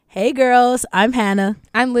Hey girls, I'm Hannah.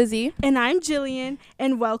 I'm Lizzie. And I'm Jillian,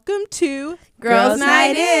 and welcome to Girls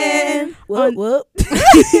Night In. Whoop, whoop.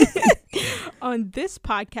 On this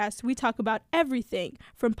podcast, we talk about everything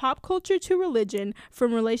from pop culture to religion,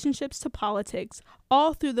 from relationships to politics,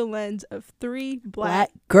 all through the lens of three black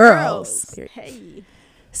girls. Hey.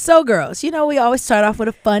 So girls, you know we always start off with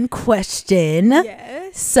a fun question.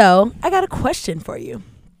 Yes. So I got a question for you.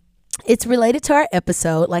 It's related to our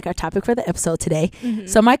episode, like our topic for the episode today. Mm-hmm.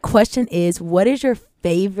 So my question is, what is your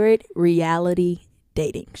favorite reality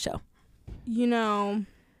dating show? You know,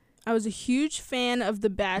 I was a huge fan of The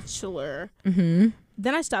Bachelor. Mm-hmm.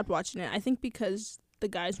 Then I stopped watching it. I think because the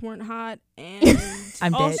guys weren't hot, and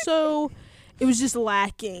I'm dead. also it was just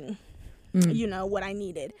lacking. Mm. You know what I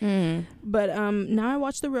needed. But now I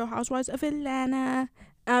watch The Real Housewives of Atlanta.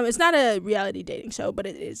 It's not a reality dating show, but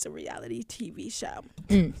it is a reality TV show.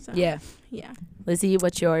 So, Yeah. Yeah. Lizzie,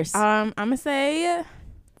 what's yours? I'm going to say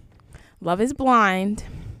Love is Blind.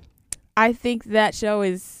 I think that show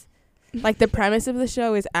is, like, the premise of the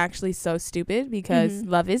show is actually so stupid because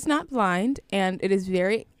love is not blind, and it is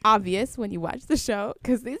very obvious when you watch the show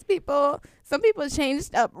because some people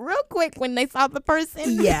changed up real quick when they saw the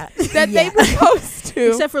person that they proposed to.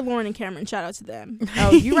 Except for Lauren and Cameron. Shout out to them.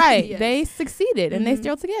 Oh, you're right. Yes. They succeeded and they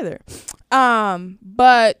still together.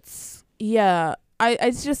 But yeah,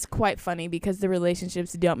 it's just quite funny because the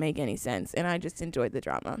relationships don't make any sense, and I just enjoyed the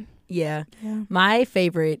drama. Yeah. Yeah. My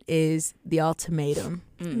favorite is The Ultimatum,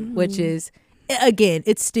 which is, again,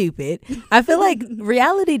 it's stupid. I feel like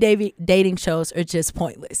reality dating shows are just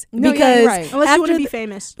pointless. No, because you're right. Unless you want after to be the-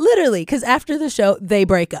 famous. Literally, because after the show, they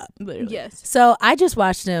break up. Literally. Yes. So I just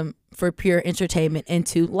watch them for pure entertainment and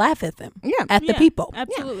to laugh at them, Yeah. at the Yeah, people,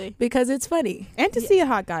 Absolutely. because it's funny. And to see a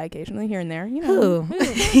hot guy occasionally here and there, you know.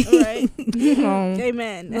 Who? Right. Oh,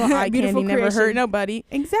 Amen. no eye Beautiful candy never creation. hurt nobody.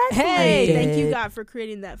 Exactly. Hey, I thank you, did. God, for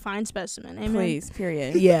creating that fine specimen. Amen. Please,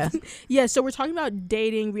 period. Yeah. Yeah, so we're talking about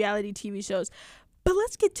dating reality TV shows. But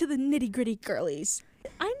let's get to the nitty-gritty girlies.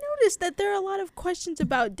 I noticed that there are a lot of questions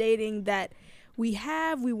about dating that we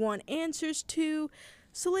want answers to.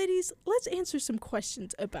 So, ladies, let's answer some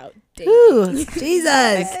questions about dating. Ooh, Jesus.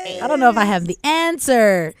 I don't know if I have the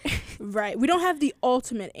answer. Right. We don't have the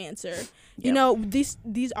ultimate answer. You Yep. know,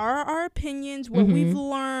 these are our opinions, what we've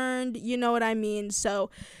learned, you know what I mean? So,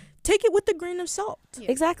 take it with a grain of salt.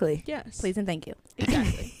 Exactly. Yes. Please and thank you.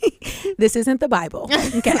 Exactly. This isn't the Bible.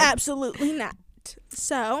 Okay. Absolutely not.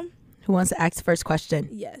 So, Who wants to ask the first question?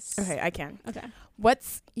 yes. Okay, I can. Okay.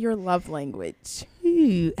 What's your love language?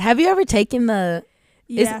 Ooh. Have you ever taken the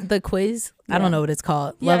Yeah. is the quiz? I Yeah. don't know what it's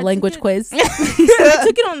called. Yeah, I Love took language it. quiz. I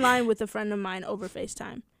took it online with a friend of mine over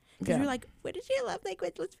FaceTime. Because Yeah. we were like, what is your love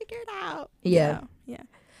language? Let's figure it out. Yeah. Yeah.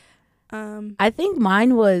 I think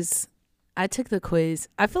mine was, I took the quiz,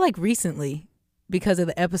 I feel like recently because of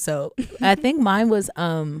the episode. I think mine was,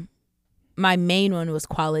 my main one was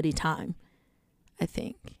quality time, I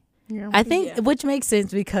think. I think, Yeah. which makes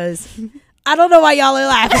sense because, I don't know why y'all are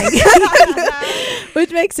laughing.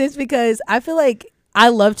 Which makes sense because I feel like I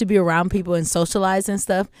love to be around people and socialize and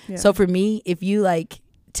stuff. Yeah. So for me, if you like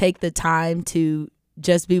take the time to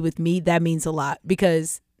just be with me, that means a lot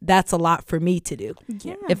because that's a lot for me to do,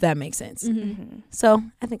 Yeah. if that makes sense. So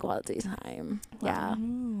I think quality time. Yeah.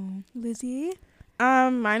 Lizzie?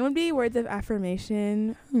 Mine would be words of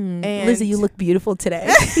affirmation. And Lizzie, you look beautiful today.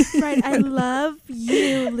 Right. I love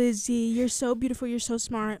you, Lizzie. You're so beautiful. You're so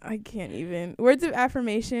smart. I can't even. Words of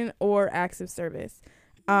affirmation or acts of service.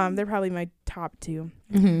 They're probably my top two.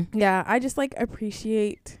 Yeah, I just like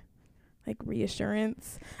appreciate like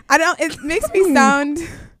reassurance. It makes me sound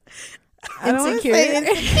I don't wanna say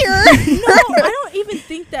insecure. No, I don't even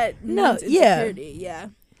think that No, means yeah. insecurity. Yeah.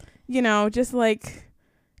 You know, just like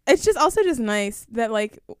it's just also just nice that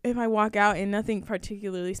like if I walk out and nothing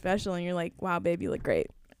particularly special and you're like, wow, babe, you look great.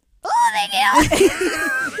 Oh, thank you.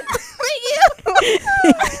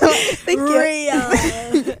 Thank you.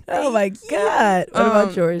 Real. Oh my God. What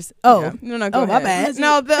about yours? Oh, Yeah. No, go Oh, my ahead. bad.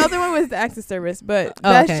 No, the other one was the acts of service, but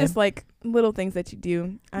Oh, that's okay. just like little things that you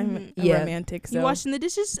do. I'm a Yeah. romantic, so You washing the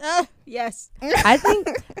dishes? Yes. I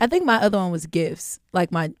think my other one was gifts.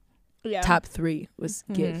 Like my Yeah. top three was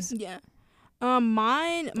Mhm. gifts. Yeah.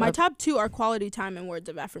 My Or- top two are quality time and words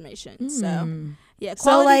of affirmation. So, Mm. yeah. So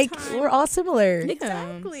Quality like time. we're all similar.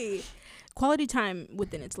 Exactly. Quality time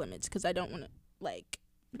within its limits because I don't want to,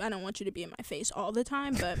 I don't want you to be in my face all the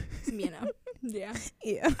time, but, yeah.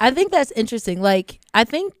 yeah. I think that's interesting. Like I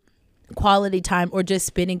think quality time or just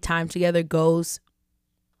spending time together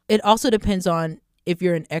it also depends on if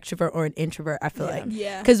you're an extrovert or an introvert, I feel Yeah. like.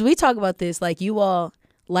 Yeah. Because we talk about this, like you all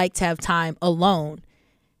like to have time alone.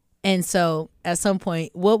 And so at some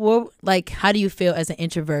point, what like, how do you feel as an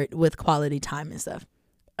introvert with quality time and stuff?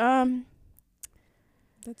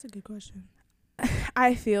 That's a good question.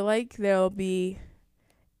 I feel like there'll be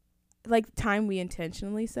like time we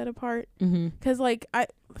intentionally set apart. Because like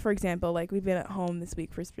for example, like we've been at home this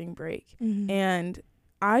week for spring break, and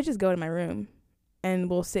I just go to my room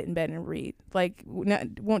and we'll sit in bed and read. Like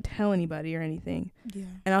won't tell anybody or anything. Yeah.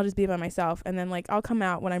 And I'll just be by myself, and then like I'll come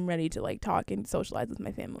out when I'm ready to like talk and socialize with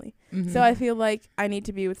my family. So I feel like I need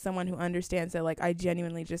to be with someone who understands that like I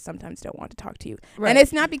genuinely just sometimes don't want to talk to you. Right. And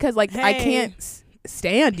it's not because like I can't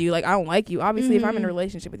stand you, like I don't like you. Obviously if I'm in a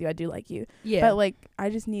relationship with you, I do like you. Yeah. But like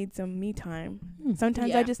I just need some me time.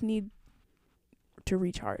 Sometimes I just need to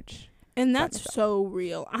recharge. And that's so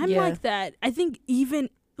real. I'm like that. I think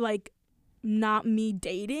even like not me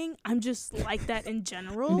dating, I'm just like that in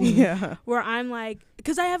general. Where I'm like,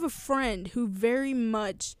 because I have a friend who very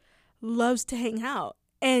much loves to hang out,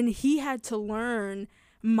 and he had to learn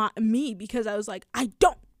me because I was like, I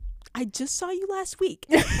just saw you last week.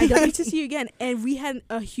 I don't need to see you again. And we had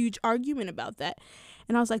a huge argument about that.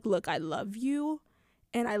 And I was like, look, I love you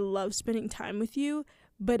and I love spending time with you,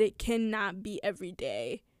 but it cannot be every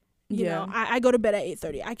day. You know, I go to bed at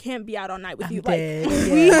 8:30. I can't be out all night with you. Like,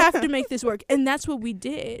 we have to make this work. And that's what we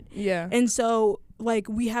did. Yeah. And so, like,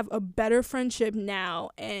 we have a better friendship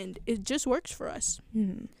now, and it just works for us.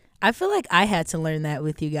 I feel like I had to learn that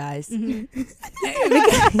with you guys. Because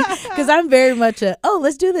I'm very much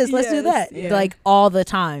let's do this, let's do that. Like, all the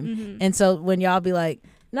time. And so when y'all be like,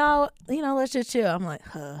 no, let's just chill, I'm like,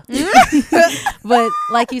 huh. But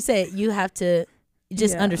like you said, you have to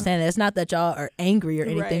just understand that it's not that y'all are angry or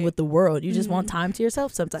anything with the world. You just want time to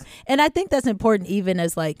yourself sometimes. And I think that's important. Even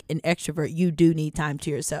as like an extrovert, you do need time to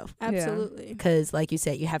yourself. Absolutely. Because like you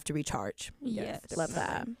said, you have to recharge. Yes. Love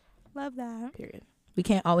that. Love that. Period. We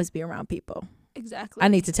can't always be around people. Exactly. I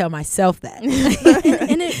need to tell myself that.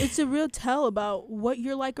 and it's a real tell about what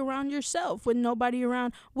you're like around yourself with nobody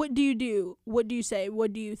around. What do you do? What do you say?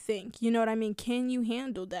 What do you think? You know what I mean? Can you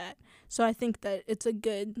handle that? So I think that it's a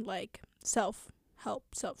good like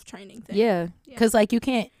self-help, self-training thing. Yeah. Because like you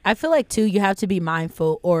can't, I feel like too, you have to be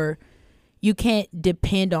mindful, or you can't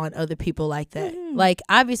depend on other people like that. Like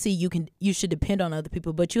obviously you should depend on other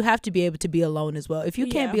people, but you have to be able to be alone as well. If you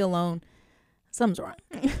can't be alone, something's wrong.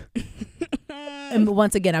 And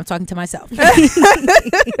once again, I'm talking to myself. But I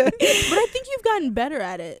think you've gotten better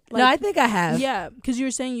at it. Like, no, I think I have. Yeah, because you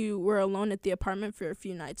were saying you were alone at the apartment for a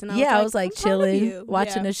few nights. And I was like chilling,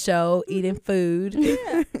 watching a show, eating food,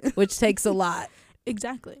 which takes a lot.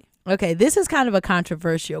 Exactly. Okay, this is kind of a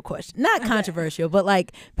controversial question. Not controversial, but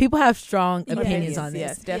like people have strong opinions on this.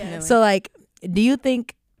 Yes, definitely. So like, do you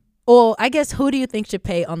think, well, I guess who do you think should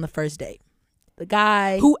pay on the first date? The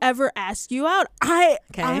guy, whoever asked you out.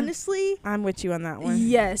 Honestly, I'm with you on that one.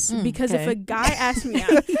 Yes, because if a guy asked me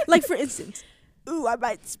out, like for instance, I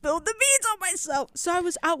might spill the beans on myself. So I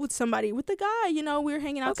was out with somebody, with the guy, we were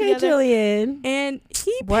hanging out together. Okay, Jillian. And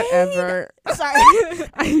he paid. Whatever. Sorry.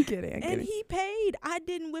 I'm kidding. And he paid. I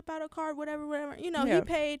didn't whip out a card, whatever. He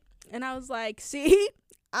paid. And I was like, see,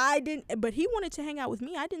 I didn't, but he wanted to hang out with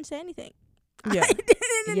me. I didn't say anything. Yeah. I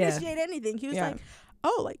didn't initiate anything. He was like,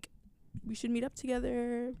 oh, like, we should meet up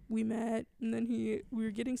together. We met, and then we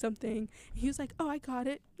were getting something. He was like, oh, I got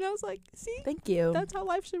it. And I was like, see? Thank you. That's how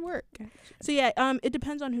life should work. So, it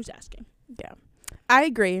depends on who's asking. Yeah. I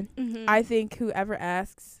agree. I think whoever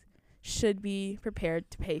asks should be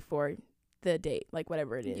prepared to pay for the date, like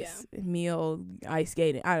whatever it is. Yeah. Meal, ice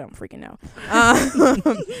skating. I don't freaking know.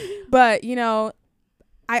 But,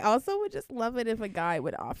 I also would just love it if a guy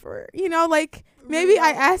would offer, like maybe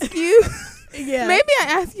I ask you, maybe I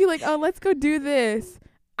ask you like, oh, let's go do this.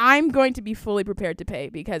 I'm going to be fully prepared to pay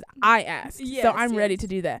because I asked. So I'm ready to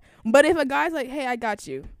do that. But if a guy's like, hey, I got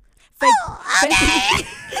you. Fake.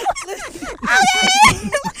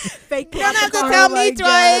 Fake pull you out don't the have card. to tell me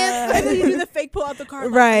twice. And then you do the fake pull out the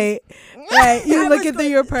card. Right. You looking through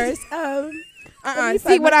your purse.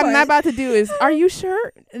 See, what I'm not about to do is, are you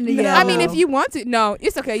sure? Yeah. I mean, if you want to. No,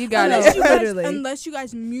 it's okay. You got it. Unless you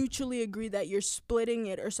guys mutually agree that you're splitting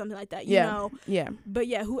it or something like that, you know. Yeah. But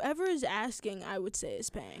whoever is asking, I would say is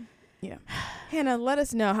paying. Yeah. Hannah, let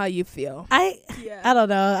us know how you feel. I don't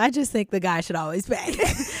know. I just think the guy should always pay.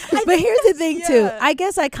 But here's the thing, too. I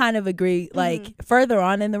guess I kind of agree. Like, further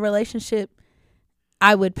on in the relationship,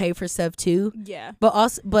 I would pay for stuff, too. Yeah. But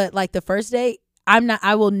like the first date,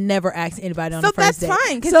 I will never ask anybody on the first date. So that's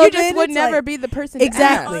fine, because you just would never be the person to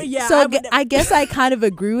exactly. ask. So I guess I kind of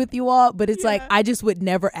agree with you all, but it's like I just would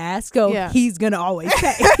never ask. So he's gonna always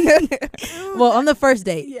pay. Well, on the first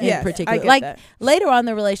date in particular, like later on in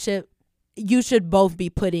the relationship, you should both be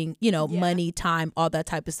putting, Yeah. money, time, all that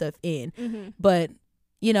type of stuff in. Mm-hmm. But,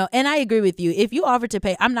 and I agree with you. If you offer to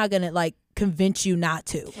pay, I'm not going to like convince you not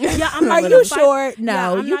to. Yeah, I'm not Are gonna you fight. sure? No,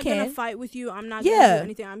 Yeah, I'm you not gonna can. fight with you. I'm not Yeah. gonna do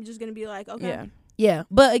anything. I'm just gonna be like, okay, Yeah. Yeah.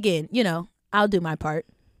 But again, I'll do my part.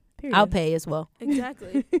 Period. I'll pay as well.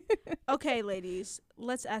 exactly. Okay, ladies,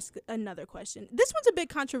 let's ask another question. This one's a bit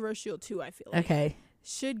controversial too, I feel like. Okay.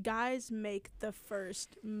 Should guys make the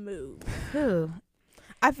first move? Whew.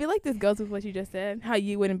 I feel like this goes with what you just said, how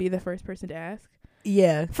you wouldn't be the first person to ask.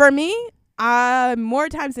 Yeah. For me, more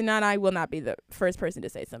times than not, I will not be the first person to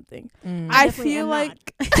say something. Mm. I definitely feel am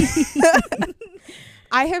like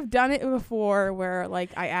I have done it before where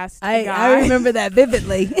like I asked a I guy. remember that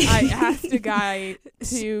vividly. I asked a guy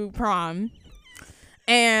to prom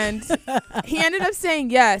and he ended up saying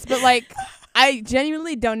yes, but like I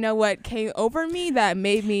genuinely don't know what came over me that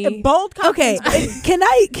made me Bold Okay, confidence.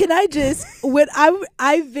 can I just when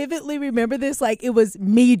I vividly remember this like it was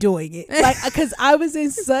me doing it, like because I was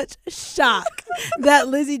in such shock that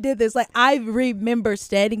Lizzie did this. Like I remember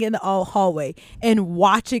standing in the hallway and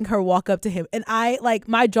watching her walk up to him, and I like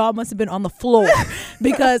my jaw must have been on the floor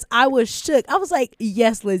because I was shook. I was like,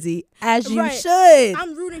 "Yes, Lizzie, as you Right. should."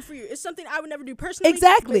 I'm rooting for you. It's something I would never do personally.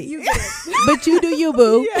 Exactly. But you did it. But you do you,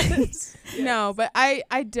 boo. Yes. No, but I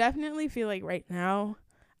definitely feel like right now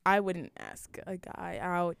I wouldn't ask a guy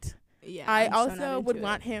out. Yeah. I I'm so not also into would it.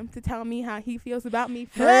 want him to tell me how he feels about me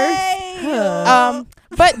first. Hey,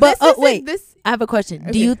 But this oh, isn't- wait. this I have a question. Do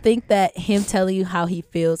Okay. you think that him telling you how he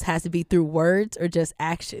feels has to be through words or just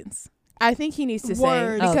actions? I think he needs to say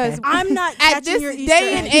Words. because Okay. I'm not at catching this your Easter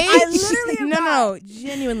day and egg. age, I literally am not. no,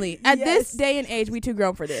 genuinely, at this Yes. day and age, we too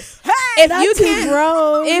grown for this. Hey, If Not you too can't,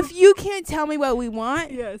 grown. if you can't tell me what we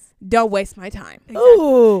want, yes. don't waste my time.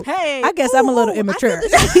 Ooh. Hey, I guess I'm a little ooh, immature.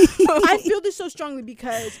 I feel this so strongly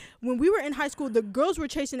because when we were in high school, the girls were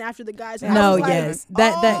chasing after the guys. And I No, was like, yes.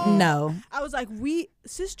 That oh. no. I was like, we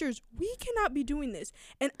sisters, we cannot be doing this,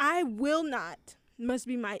 and I will not. Must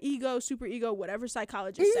be my ego, super ego, whatever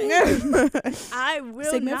psychologists say. I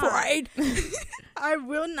will Sigmund not. Freud. I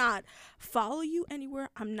will not follow you anywhere.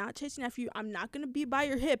 I'm not chasing after you. I'm not gonna be by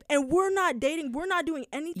your hip, and we're not dating. We're not doing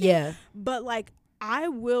anything. Yeah. But like, I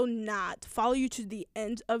will not follow you to the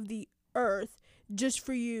end of the earth just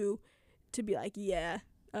for you to be like, yeah,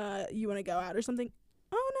 you want to go out or something.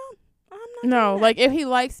 Oh no, I'm not. No, doing that. like if he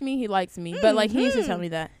likes me, he likes me. But like he needs to tell Mhm. me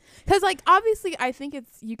that. Cause like obviously I think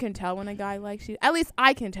you can tell when a guy likes you. At least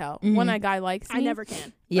I can tell when Mhm. a guy likes me. I never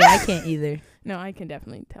can. Yeah, I can't either. No, I can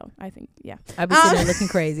definitely tell. I think yeah. I've been sitting there looking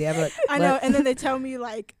crazy. I'm like, I know. And then they tell me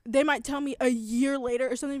like they might tell me a year later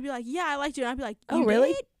or something. Be like, yeah, I liked you, and I'd be like, Oh, you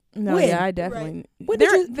really? did? No, When? yeah, I definitely. When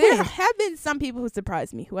did you- there when? have been some people who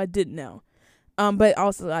surprised me who I didn't know. But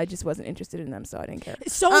also I just wasn't interested in them, so I didn't care.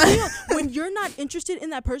 It's so real. When you're not interested in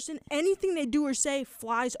that person, anything they do or say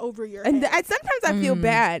flies over your And head. sometimes I feel Mm.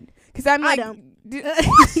 bad because I'm I like, don't.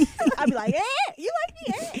 I'd be like, you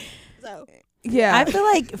like me? So yeah. I feel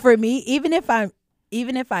like for me, even if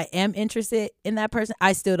I am interested in that person,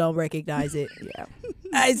 I still don't recognize it. yeah.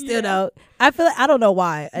 I still Yeah. don't. I feel like I don't know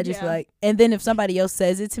why. I just feel Yeah. like, and then if somebody else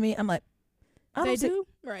says it to me, I'm like, I they don't see- do,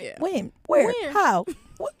 right? Yeah. When? Where? Where? How?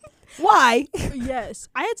 Why? Yes,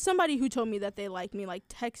 I had somebody who told me that they liked me, like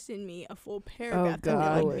texting me a full paragraph that they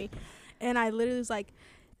God. liked me, and I literally was like,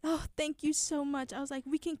 "Oh, thank you so much." I was like,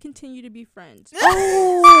 "We can continue to be friends."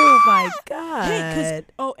 Oh my god! Hey,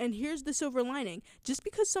 and here's the silver lining: just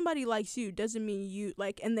because somebody likes you doesn't mean you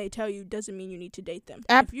like, and they tell you doesn't mean you need to date them.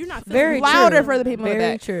 If you're not feeling Very it, louder true. for the people in the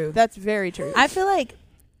Very back. true. That's very true. I feel like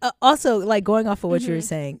also like going off of what you were Mhm.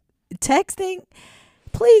 saying, texting.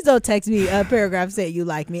 Please don't text me a paragraph saying you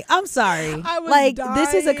like me. I'm sorry. I was Like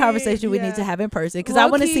this is a dying. conversation we need Yeah. to have in person because I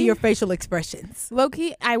want to see Low-key. your facial expressions. Low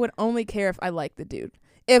key, I would only care if I like the dude.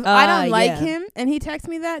 If I don't like yeah. him and he texts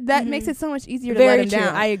me that Mhm. makes it so much easier to let Very him true.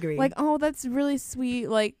 down. I agree. Like, oh, that's really sweet.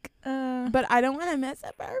 Like, but I don't want to mess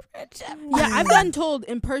up our friendship. Yeah, I've gotten told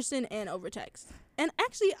in person and over text. And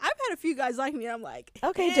actually, I've had a few guys like me. And I'm like,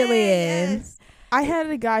 Okay, "Eh, Jillian. yes." I had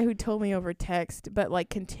a guy who told me over text, but like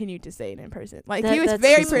continued to say it in person. Like That- he was that's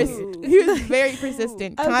very sweet. he was very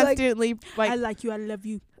persistent, I was like- constantly I like like you. I love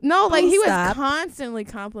you. no, like he was Stop. constantly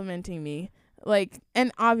complimenting me. Like,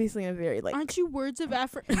 and obviously I'm very like Aren't you words of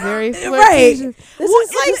affirmation? very Right. flirtatious.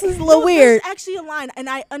 This is a little weird. There's actually a line, and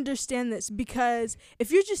I understand this because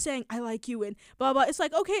if you're just saying "I like you" and blah blah, it's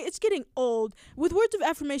like okay, it's getting old. With words of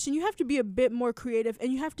affirmation, you have to be a bit more creative,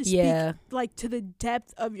 and you have to speak Yeah. like to the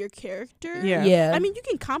depth of your character. Yeah. Yeah. I mean, you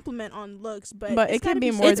can compliment on looks, but But it's it can gotta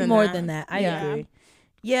be be more it's than more that. than that. I Yeah. agree.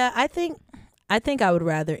 Yeah, I think I would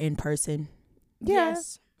rather in person. Yeah.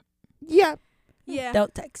 Yes. Yeah. Yeah.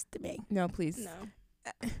 Don't text me. No, please. No.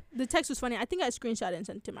 The text was funny. I think I screenshot it and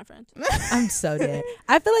sent it to my friends. I'm so dead.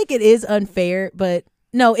 I feel like it is unfair, but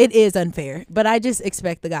no, it is unfair. But I just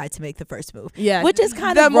expect the guy to make the first move. Yeah, which is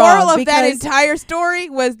kind the of moral wrong of that because- entire story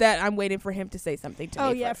was that I'm waiting for him to say something to me.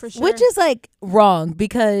 Oh, yeah, first. for sure. Which is like wrong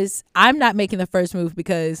because I'm not making the first move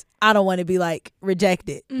because I don't want to be like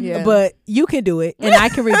rejected. Yeah. But you can do it and I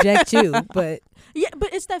can reject you. But Yeah,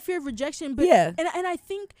 but it's that fear of rejection. But yeah. and I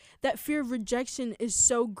think that fear of rejection is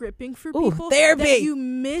so gripping for Ooh, people therapy. that you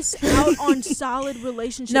miss out on solid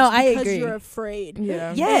relationships No, I because agree. you're afraid.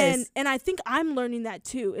 Yeah. Yes. And I think I'm learning that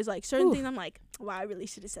too. Is like certain things I'm like, wow, I really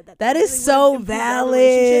should have said that. That really is would've so improved our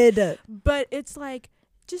relationship. valid. But it's like,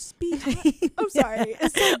 just be. I'm sorry.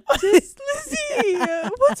 It's like, just Lizzie.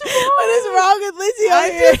 What's wrong? What is wrong with Lizzie?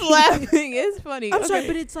 I'm just laughing. It's funny. I'm sorry, Okay.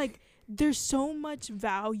 but it's like there's so much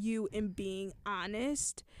value in being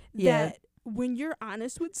honest Yeah. that when you're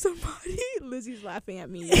honest with somebody, Lizzie's laughing at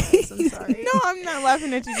me. Yes, I'm sorry. No, I'm not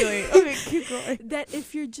laughing at you, Julie. Okay, keep going. That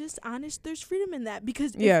if you're just honest, there's freedom in that.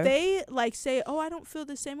 Because Yeah. if they like say, "Oh, I don't feel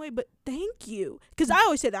the same way," but thank you, because I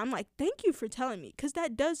always say that. I'm like, "Thank you for telling me," because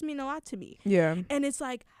that does mean a lot to me. Yeah. And it's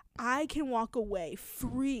like I can walk away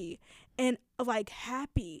free and like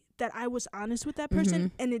happy that I was honest with that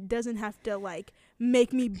person, and it doesn't have to like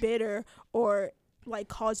make me bitter or like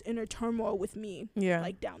cause inner turmoil with me. Yeah.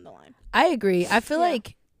 Like down the line. I agree. I feel Yeah.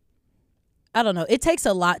 like I don't know. It takes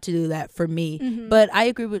a lot to do that for me. Mhm. But I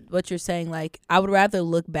agree with what you're saying. Like I would rather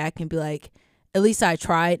look back and be like, at least I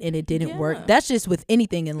tried and it didn't work. Yeah. That's just with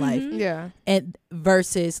anything in life. Mhm. Yeah. And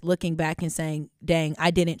versus looking back and saying, dang,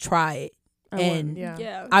 I didn't try it. And yeah.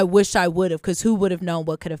 Yeah. I wish I would have, because who would have known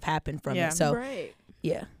what could have happened from Yeah. it? So right.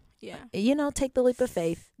 yeah, Yeah. take the leap of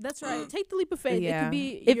faith. That's right. Take the leap of faith. It Yeah. could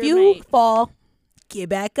be If your you mate. fall, get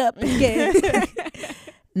back up again.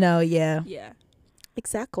 No, yeah, Yeah.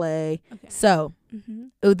 exactly. Okay. So,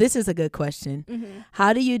 Mhm. oh, this is a good question. Mhm.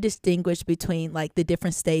 How do you distinguish between like the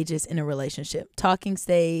different stages in a relationship? Talking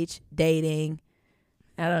stage, dating.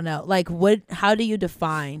 I don't know. Like how do you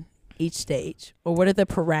define each stage, or what are the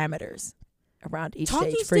parameters around each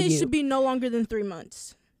Talking stage for stage you? should be no longer than 3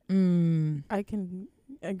 months. I can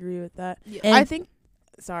agree with that. Yeah. And- I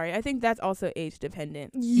think that's also age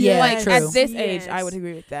dependent. Yeah, Like true. at this age, I Yes. would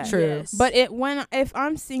agree with that. True. Yes. But if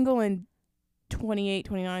I'm single and 28,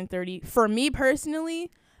 29, 30, for me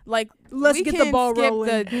personally, like Let's we get the can ball skip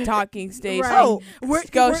rolling. the talking stage. Right. Oh, We're-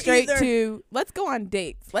 go we're straight either- to let's go on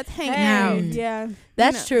dates. Let's hang Hey, out. Yeah.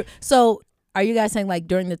 That's true. So, are you guys saying like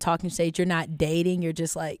during the talking stage, you're not dating? You're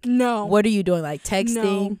just like, No. what are you doing? Like texting?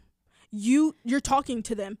 No. You're talking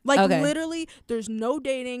to them. Like Okay. literally there's no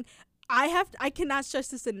dating. I cannot stress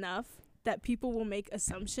this enough that people will make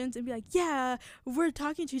assumptions and be like, "Yeah, we're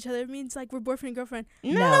talking to each other. It means like we're boyfriend and girlfriend."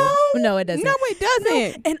 No, it doesn't. No, it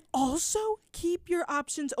doesn't. And also keep your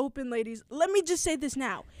options open, ladies. Let me just say this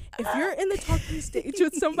now. If you're in the talking stage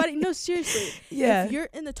with somebody, no, seriously. Yeah. If you're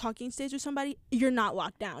in the talking stage with somebody, you're not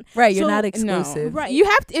locked down. Right, you're So- not No. exclusive. Right. You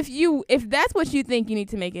have to if that's what you think, you need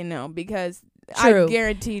to make it known because True. I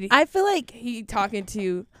guarantee I feel like he talking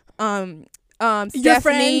to Your friend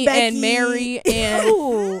Stephanie Becky. and Mary and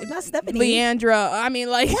ooh, not Stephanie. Leandra. I mean,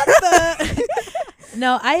 like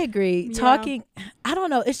No, I agree. Yeah. Talking, I don't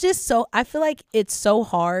know. It's just so, I feel like it's so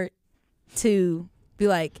hard to be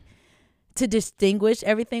like, to distinguish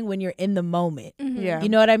everything when you're in the moment. Mhm. Yeah. You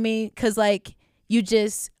know what I mean? Because like, you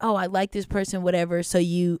just, oh, I like this person, whatever. So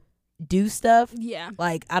you do stuff Yeah.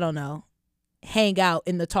 like, I don't know, hang out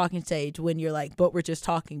in the talking stage when you're like, but we're just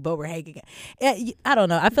talking, but we're hanging out. I don't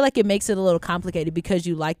know. I feel like it makes it a little complicated because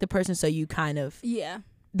you like the person. So you kind of, Yeah.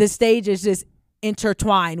 the stage is just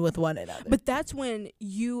intertwined with one another. But that's when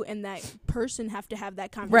you and that person have to have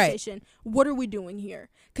that conversation. What are we doing here?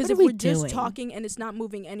 Because What if are we we're just doing? talking and it's not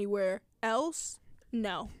moving anywhere else,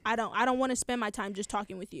 no, I don't want to spend my time just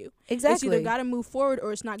talking with you. It's exactly. either got to move forward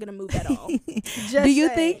or it's not going to move at all. do you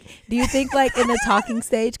think like in the talking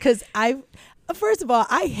stage, because first of all,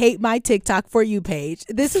 I hate my TikTok For You page.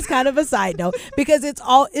 This is kind of a side note because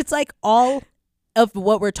it's like all of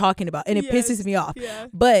what we're talking about and it pisses me off. Yeah.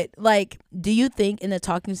 But like, do you think in the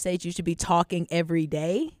talking stage you should be talking every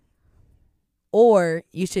day, or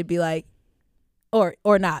you should be like,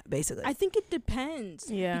 or not, basically? I think it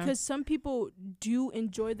depends. Yeah. Because some people do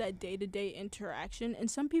enjoy that day-to-day interaction,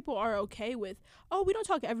 and some people are okay with, oh, we don't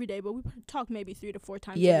talk every day, but we talk maybe 3 to 4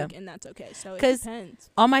 times Yeah. a week, and that's okay. So it 'Cause depends.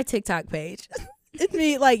 On my TikTok page, it's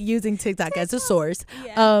me like using TikTok as a source.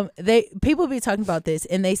 Yeah. People be talking about this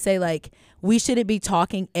and they say like we shouldn't be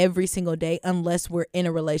talking every single day unless we're in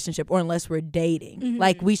a relationship or unless we're dating. Mhm.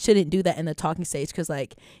 Like we shouldn't do that in the talking stage because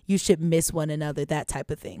like you should miss one another, that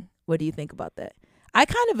type of thing. What do you think about that? I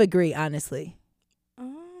kind of agree, honestly,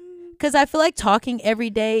 because I feel like talking every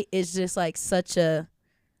day is just like such a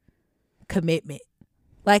commitment.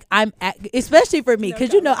 Like especially for me, because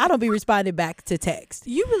I don't be responding back to text.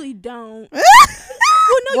 You really don't.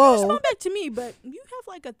 Well, no, you respond back to me, but you have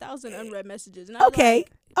like 1,000 unread messages. And Okay.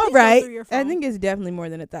 Like, all right. I think it's definitely more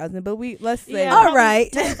than 1,000, but let's say. Yeah, all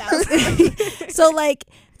right. 10,000. So like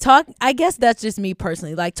I guess that's just me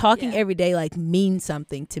personally. Like talking every day like means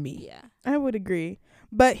something to me. Yeah. I would agree.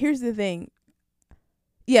 But here's the thing.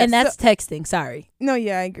 Yes, and that's texting. Sorry. No,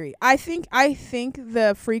 yeah, I agree. I think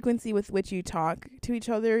the frequency with which you talk to each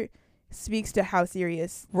other speaks to how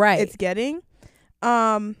serious it's getting.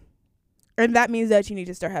 And that means that you need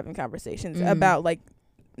to start having conversations about like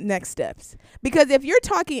next steps. Because if you're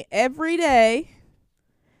talking every day,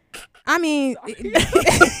 I mean,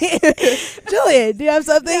 Julian, do you have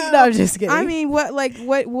something? No, I'm just kidding. I mean,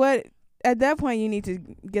 what? At that point, you need to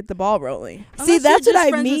get the ball rolling. See, that's what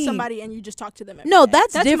I mean. mean. With somebody and you just talk to them. No,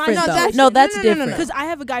 that's different. That's different. Because I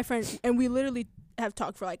have a guy friend and we literally have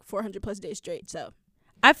talked for like 400 plus days straight. So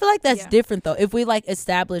I feel like that's different though. If we like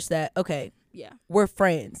establish that, okay, we're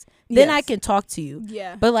friends, then I can talk to you.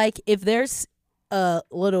 Yeah. But like if there's a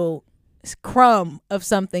little crumb of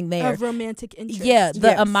something there, of romantic interest. Yeah,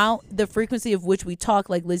 the frequency of which we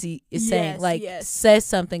talk, like Lizzie is saying, like says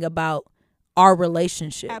something about our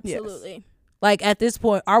relationship. Absolutely. Yes. Like at this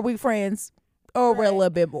point, are we friends or we're a little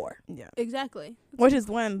bit more? Yeah. Exactly. Which is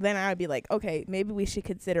when then I would be like, okay, maybe we should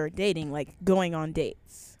consider dating, like going on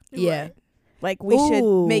dates. Yeah. Right. Like we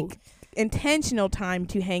should make intentional time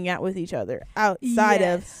to hang out with each other outside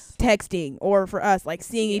of texting, or for us, like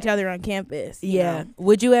seeing each other on campus. Yeah.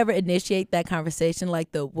 Would you ever initiate that conversation,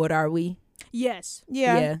 like the what are we? Yes.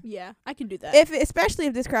 Yeah. Yeah. I can do that. Especially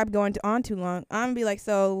if this crap going on too long, I'm gonna be like,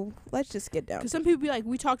 so let's just get down. Because some people be like,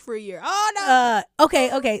 we talked for a year. Oh no.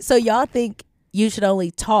 Okay. So y'all think you should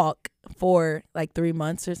only talk for like 3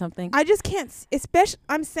 months or something? I just can't. Especially,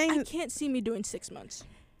 I'm saying I can't see me doing 6 months.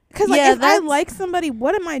 Because like, if I like somebody,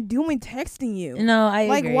 what am I doing texting you? No, I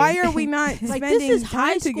like agree. why are we not spending like this is time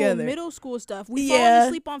high school, together? middle school stuff. We fall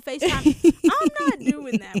asleep on FaceTime. I'm not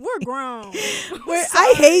doing that. We're grown.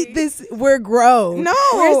 I hate this. We're grown. No,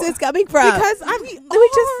 where's this coming from? Because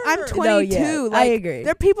I'm 22. No, yeah, like, I agree.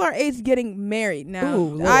 There are people our age getting married now.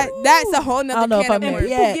 Ooh, that's a whole nother can of worms.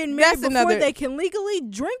 People getting married before they can legally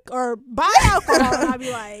drink or buy alcohol. And I'd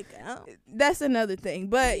be like, oh. That's another thing.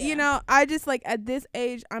 But you know, I just like at this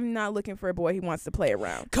age, I'm not looking for a boy who wants to play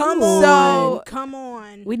around. Come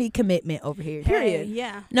on. We need commitment over here. Period.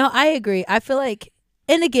 Yeah. No, I agree. I feel like,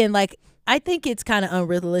 and again, like I think it's kind of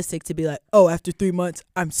unrealistic to be like, oh, after 3 months,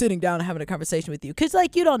 I'm sitting down and having a conversation with you, because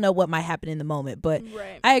like you don't know what might happen in the moment. But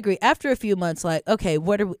I agree. After a few months, like, okay,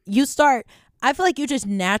 you start. I feel like you just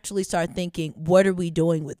naturally start thinking, what are we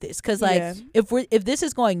doing with this? Because like if this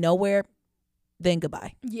is going nowhere, then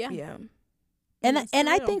goodbye. Yeah. And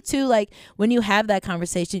I think too, like when you have that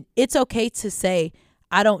conversation, it's okay to say,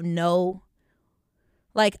 I don't know.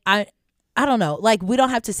 Like I don't know. Like we don't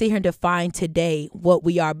have to sit here and define today what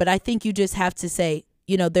we are, but I think you just have to say,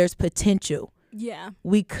 there's potential. Yeah.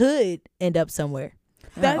 We could end up somewhere.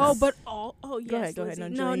 Yes. Go ahead.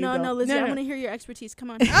 No, Lizzie, I want to hear your expertise. Come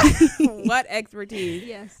on. What expertise?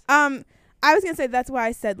 Yes. I was gonna say that's why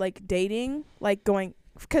I said like dating, like going.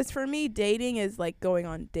 Because for me, dating is like going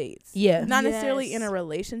on dates. Yeah. Not necessarily in a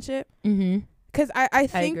relationship. Mm-hmm. Because I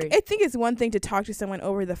think it's one thing to talk to someone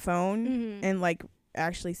over the phone and like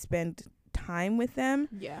actually spend time with them.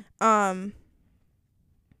 Yeah.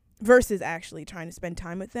 Versus actually trying to spend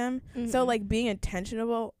time with them. So like being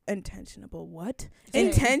intentional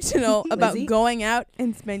about going out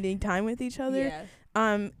and spending time with each other.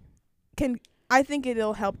 I think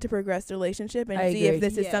it'll help to progress the relationship and see if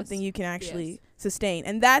this is something you can actually sustain.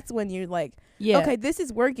 And that's when you're like, okay, this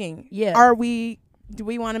is working. Yeah. Do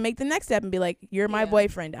we want to make the next step and be like, you're my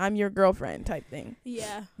boyfriend, I'm your girlfriend type thing?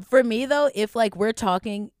 Yeah. For me though, if like we're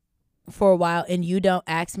talking for a while and you don't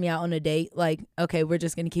ask me out on a date, like, okay, we're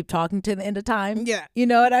just going to keep talking to the end of time. Yeah. You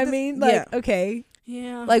know what I mean? Like, okay.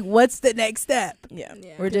 Yeah. Like what's the next step? Yeah.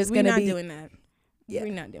 We're just going to be doing that. Yeah.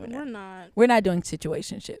 We're not doing that. We're not doing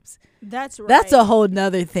situationships. That's right. That's a whole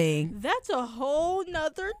nother thing. That's a whole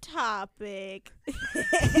nother topic.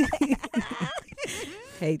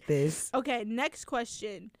 Hate this. Okay, next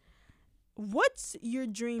question. What's your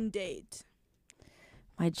dream date?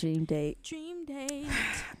 My dream date.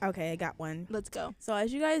 Okay, I got one. Let's go. So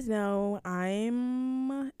as you guys know,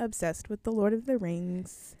 I'm obsessed with The Lord of the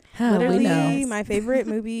Rings. Literally my favorite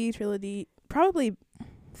movie trilogy, probably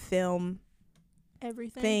film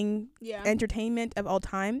everything entertainment of all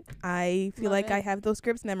time. I feel I have those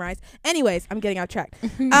scripts memorized. Anyways, I'm getting off track.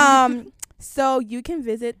 So you can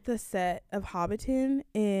visit the set of Hobbiton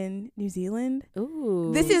in New Zealand.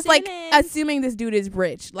 Ooh. This New is like Zealand. assuming this dude is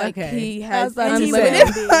rich. Like Okay. he I has was about to unlimited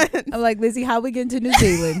say. funds. I'm like, Lizzie, how we get to New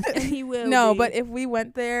Zealand? And he will. No, be. but if we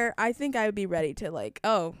went there, I think I would be ready to like,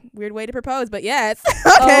 oh, weird way to propose, but yes.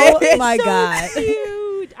 Oh Okay. my So God.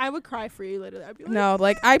 cute. I would cry for you literally. I'd be like, No,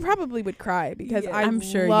 like I probably would cry because Yeah. I I'm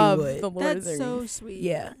sure you love would. the Lord of that's the so Rings. sweet.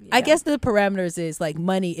 Yeah. I guess the parameters is like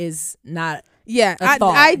money is not. Yeah, a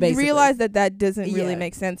thought, I basically. realize that doesn't really Yeah.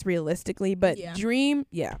 make sense realistically, but Yeah. dream,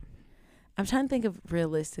 yeah. I'm trying to think of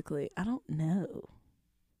realistically. I don't know.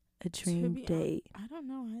 A To dream be hon- date. I don't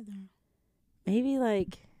know either. Maybe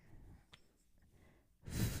like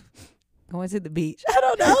going to the beach. I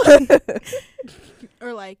don't know.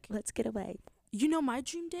 Or like, Let's get away. you know, my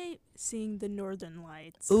dream date, seeing the Northern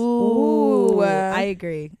Lights. Ooh, Ooh, I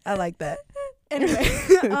agree. I like that. Anyway,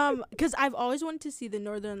 because I've always wanted to see the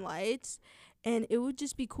Northern Lights, and it would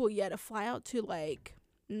just be cool. You had to fly out to like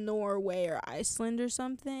Norway or Iceland or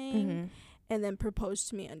something, Mm-hmm. and then propose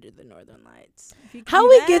to me under the Northern Lights. If you could How do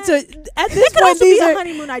we that- get to at That this could point? also These be a are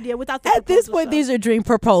honeymoon idea without the at this proposal point stuff. these are dream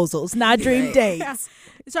proposals, not dream Right. dates.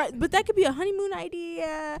 Sorry, but that could be a honeymoon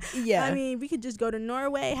idea. Yeah. I mean, we could just go to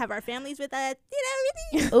Norway, have our families with us.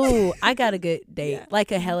 You know, Ooh, I got a good date. Yeah.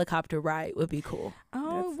 Like a helicopter ride would be cool,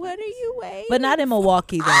 oh, That's what are you waiting? but not in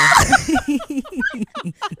Milwaukee though.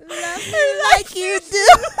 Love me like you do.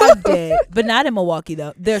 I'm dead, but not in Milwaukee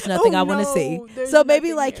though. There's nothing I want to no, see. there's So maybe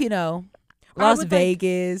nothing like here. you know, Or I Las would, like-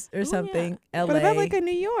 Vegas or Ooh, something. yeah. LA. What about like a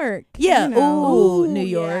New York? Yeah, you know? ooh, Ooh, New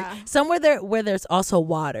York. yeah. Somewhere there where there's also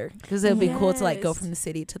water, because it'd be cool to like go Yes. from the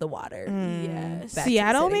city to the water. Mm. Yes. Back to the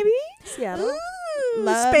Seattle, city. maybe? Seattle. Ooh,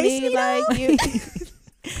 Love space me needle. like you.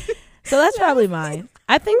 So that's probably mine.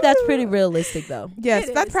 I think that's pretty realistic though. Yes,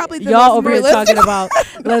 It that's is, probably it the is. Y'all most over here realistic. talking about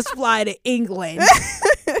let's fly to England,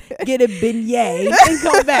 get a beignet, and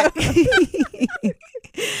come back. I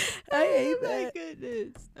hate Oh my that.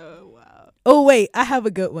 goodness. Oh wow. Oh wait, I have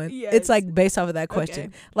a good one. Yes. It's like based off of that question,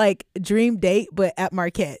 Okay. like dream date, but at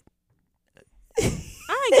Marquette.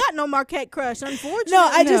 I ain't got no Marquette crush, unfortunately. No,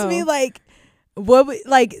 I just No. mean like, what would,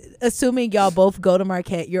 like assuming y'all both go to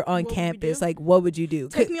Marquette, you're on What would we campus. do? Like, what would you do?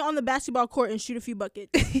 Take me on the basketball court and shoot a few buckets.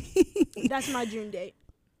 That's my dream date.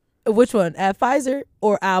 Which one, at Pfizer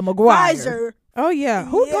or Al McGuire? Pfizer. Oh yeah,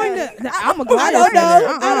 who's Yeah. going to? I- I'm a glad I don't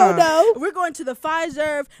know. I don't know. We're going to the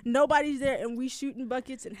Pfizer. Nobody's there, and we shooting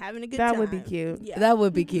buckets and having a good That time. would be cute. Yeah. That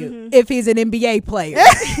would be cute Mhm. if he's an NBA player.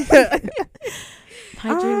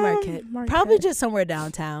 My dream Marquette. Probably just somewhere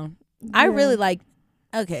downtown. I really like.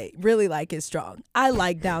 Okay, really like is strong. I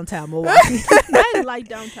like downtown Milwaukee. I like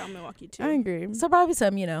downtown Milwaukee too. I agree. So probably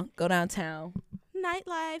some, go downtown.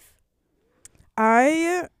 Nightlife.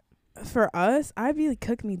 For us, I'd be like,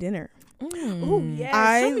 cook me dinner. Oh yeah.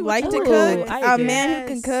 I Show me what like you to Ooh, cook. I A agree. man who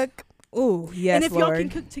can Yes. cook. Ooh, yes, and if Lord. y'all can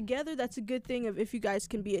cook together, that's a good thing. Of if you guys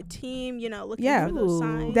can be a team, looking Yeah. for those Ooh.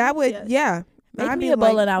 signs. that would, Yes. yeah. Make I'd me be a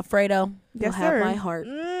bowl like- of Alfredo. Yes, You'll have sir. my heart.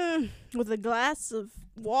 With a glass of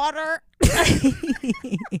water.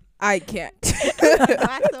 I can't.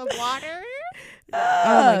 Glass of water.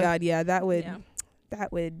 Oh my God, yeah, that would, Yeah.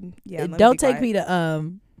 yeah. let Don't be take quiet. me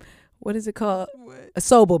to what is it called? What? A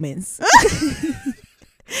Sobelman's.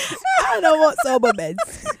 I don't want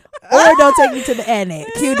Sobelman's. Or don't take me to the annex.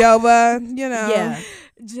 Qdoba, you know. Yeah,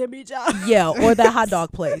 Jimmy John. yeah, or that hot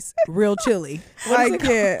dog place, real chili. I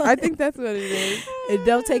can't. I think that's what it is. And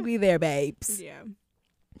don't take me there, babes. Yeah.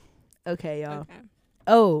 Okay, y'all. Okay.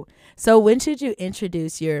 Oh, so when should you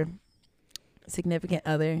introduce your significant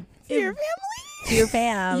other If- to your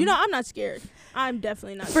fam? I'm not scared. I'm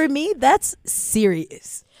definitely not. For me, that's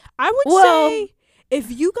serious. I would Well- say if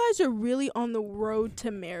you guys are really on the road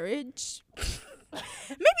to marriage,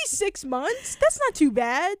 maybe 6 months. That's not too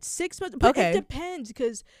bad. 6 months. But Okay. it depends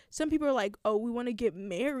because some people are like, oh, we want to get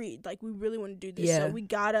married. Like, we really want to do this. Yeah. So we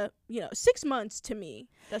got to, 6 months to me,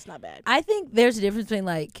 that's not bad. I think there's a difference between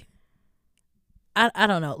like, I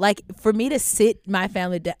don't know, like for me to sit my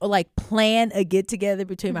family down or like plan a get together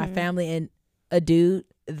between my Mhm. family and a dude,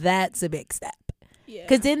 that's a big step. Yeah.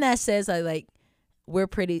 Because then that says like we're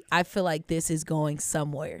pretty. I feel like this is going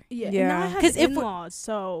somewhere. Yeah. Yeah. And I have 'Cause if we're- in-laws,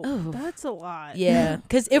 so Ooh. that's a lot. Yeah.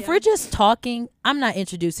 Because if Yeah. we're just talking, I'm not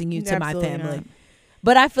introducing you to my Absolutely family. not.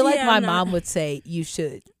 But I feel like Yeah, my I'm not. mom would say you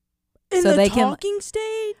should. In So the they can- talking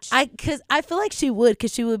stage? Because I feel like she would.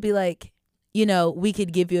 Because she would be like, we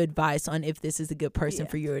could give you advice on if this is a good person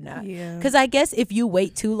Yeah. for you or not. Yeah. Because I guess if you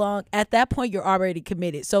wait too long, at that point you're already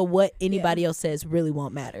committed. So what anybody else says really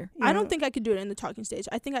won't matter. I don't think I could do it in the talking stage.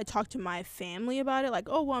 I think I talked to my family about it. Like,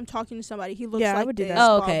 oh, well, I'm talking to somebody. He looks Yeah, I like would do this, that.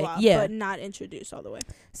 Oh, blah, okay. blah, Yeah. but not introduced all the way.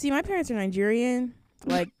 See, my parents are Nigerian,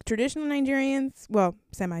 like traditional Nigerians, well,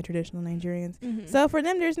 semi-traditional Nigerians. Mhm. So for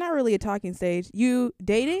them, there's not really a talking stage. You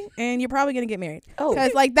dating, and you're probably gonna get married. Oh,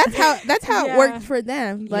 Because like that's how Yeah. it worked for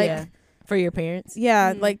them. Like yeah. For your parents.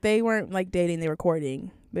 yeah, Mhm. like they weren't like dating; they were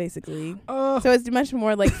courting basically. Ugh. So it's much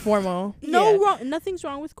more like formal. No Yeah. wrong. Nothing's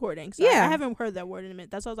wrong with courting. Sorry, Yeah. I haven't heard that word in a minute.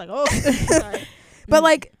 That's why I was like, oh, sorry. But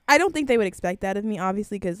like I don't think they would expect that of me,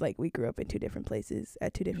 obviously, because like we grew up in two different places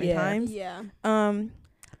at two different Yeah. times. Yeah.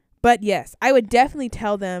 But yes, I would definitely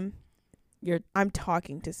tell them You're- I'm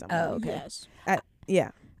talking to someone. Oh, okay. Yes.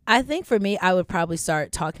 Yeah. I think for me, I would probably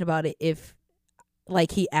start talking about it if,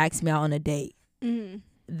 like, he asked me out on a date. Mm-hmm.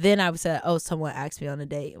 Then I would say, oh, someone asked me on a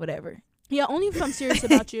date, whatever. Yeah. Only if I'm serious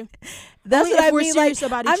about you. That's Only what if I we're mean. Like, serious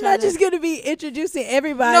about I'm each not other. just going to be introducing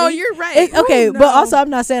everybody. No, you're right. It's, okay, Ooh, but no. also I'm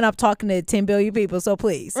not saying I'm talking to 10 billion people, so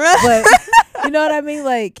please. But you know what I mean?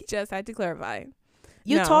 Like, Just had to clarify.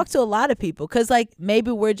 you No. talk to a lot of people because, like, maybe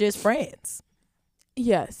we're just friends.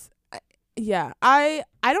 Yes. Yeah. I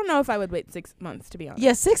don't know if I would wait 6 months, to be honest.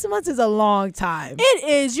 Yeah, 6 months is a long time. It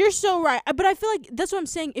is. You're so right. But I feel like that's what I'm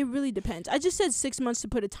saying. It really depends. I just said 6 months to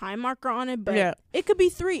put a time marker on it, but Yeah. it could be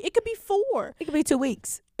 3. It could be 4. It could be 2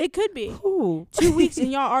 weeks. It could be Ooh. 2 weeks,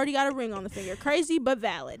 and y'all already got a ring on the finger. Crazy, but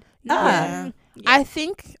valid. Ah. Yeah. I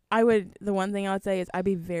think I would, the one thing I would say is I'd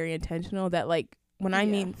be very intentional that like when I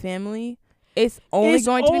Yeah. mean family, it's only It's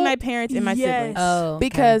going to be all- my parents and my Yes. siblings. Oh, okay.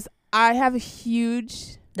 Because I have a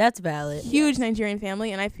huge that's valid. Nigerian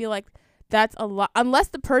family, and I feel like that's a lot. Unless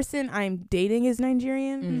the person I'm dating is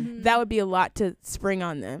Nigerian, Mhm. that would be a lot to spring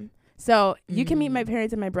on them. So you can meet my Mm.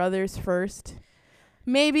 parents and my brothers first.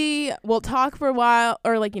 Maybe we'll talk for a while,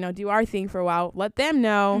 or like, you know, do our thing for a while. Let them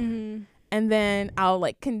know, Mhm. and then I'll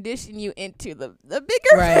like condition you into the bigger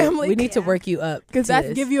Right. family. We need to Yeah. work you up. 'Cause to that's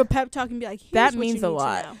this. Give you a pep talk and be like, Here's That what means you a need to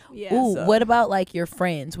lot. know. Yeah. Ooh, so- what about like your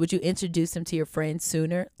friends? Would you introduce them to your friends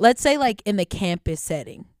sooner? Let's say like in the campus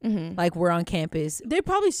setting, Mm-hmm. like we're on campus. They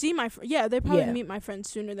probably see my they probably Yeah. meet my friends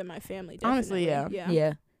sooner than my family. Honestly, definitely.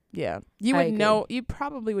 Yeah, Yeah, you I would agree. know. You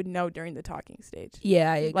probably would know during the talking stage,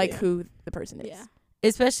 yeah, I agree. like who the person is. Yeah.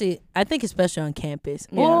 especially on campus.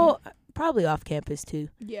 Yeah. Well, probably off campus too.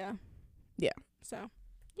 Yeah. Yeah. So,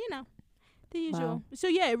 the usual. Wow. So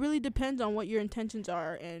yeah, it really depends on what your intentions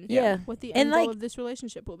are and Yeah. what the And, end goal like, of this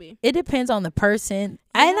relationship will be. It depends on the person,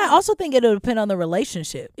 and I Yeah. also think it'll depend on the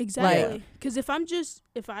relationship. Exactly. Because if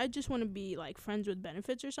I just want to be like friends with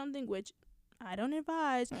benefits or something, which I don't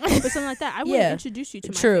advise, but something like that, I wouldn't Yeah. introduce you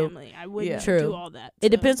to my True. family. I wouldn't Yeah. True. do all that.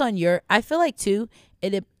 It So, depends on your. I feel like too.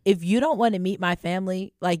 If you don't want to meet my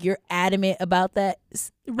family, like you're adamant about that,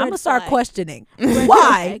 I'm red gonna start flag. questioning Red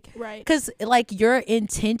why. flag, right. Because like your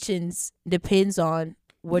intentions depends on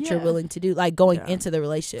what you're Yeah. willing to do, like going Yeah. into the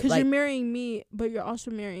relationship. Because Like you're marrying me, but you're also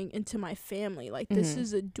marrying into my family. Like this Mhm.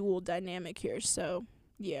 is a dual dynamic here. So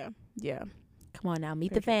yeah. Yeah. come on now, meet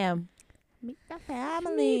Very the fam. Meet the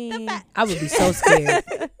family. I would be so scared.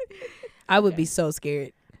 I would Okay. be so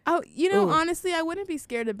scared. Oh, you know, Ooh. honestly, I wouldn't be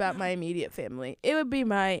scared about my immediate family. It would be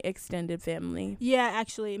my extended family. Yeah,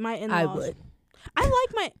 actually, my in-laws. I would. I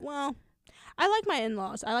like my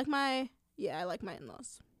in-laws. I like my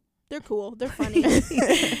in-laws. They're cool. They're funny.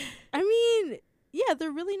 I mean, yeah, they're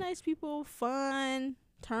really nice people, fun,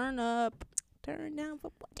 turn up. Turn down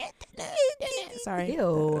for Sorry.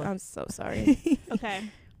 Ew. I'm so sorry. Okay.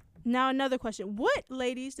 Now another question. What,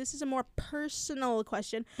 ladies, this is a more personal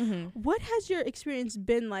question. Mm-hmm. What has your experience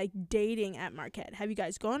been like dating at Marquette? Have you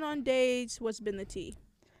guys gone on dates? What's been the tea?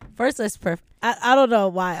 First, let's I don't know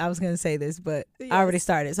why I was gonna say this, but I already Yes.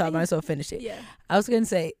 started, so I might as well finish it. Yeah. I was gonna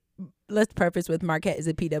say, let's preface with Marquette is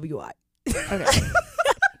a PWI. Okay.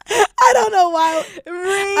 I don't know why.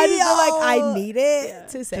 I just feel like I needed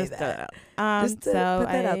to say Just that. Just to so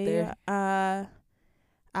put that out there.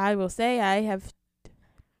 I will say I have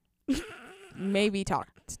maybe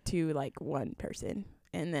talked to like one person,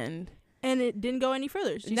 and then And it didn't go any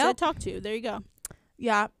further. She Nope. said talk to. There you go.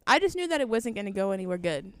 yeah, I just knew that it wasn't going to go anywhere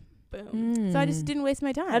good, Boom. so I just didn't waste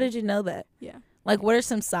my time. How did you know that? Yeah. Like, what are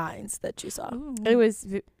some signs that you saw? It was.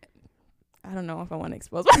 I don't know if I want to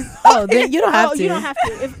expose myself. Oh, then you don't have Oh, to. you don't have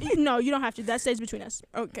to. No, you don't have to. That stays between us.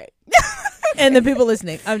 Okay. And the people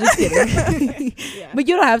listening, I'm just kidding. Yeah. But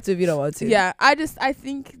you don't have to if you don't want to. Yeah, I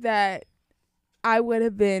think that I would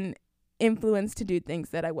have been influenced to do things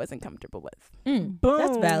that I wasn't comfortable with. Mm, Boom.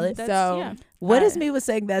 that's valid. So- yeah. What is I- me with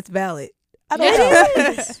saying that's valid? I It don't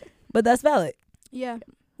know. is. But that's valid. Yeah.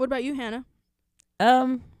 What about you, Hannah?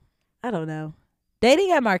 I don't know.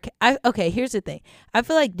 Dating at Marquette. Okay, here's the thing. I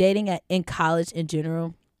feel like dating in college in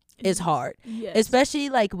general is hard, Yes. especially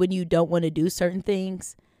like when you don't want to do certain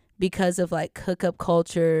things because of like hookup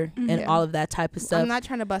culture and all of that type of stuff. I'm not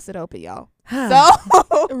trying to bust it open, y'all.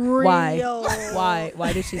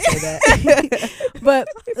 Why did she say that? But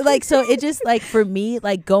like, so it just like, for me,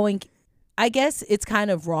 like going, I guess it's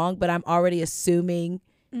kind of wrong, but I'm already assuming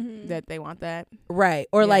that they want that, right?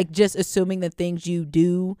 Or like just assuming the things you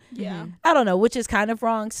do. Yeah, I don't know, which is kind of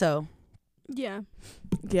wrong. So yeah.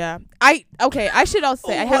 I should also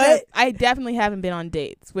say I definitely haven't been on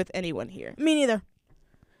dates with anyone here. Me neither.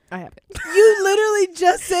 I haven't. you literally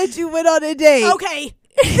just said you went on a date. Okay.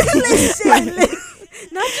 Listen.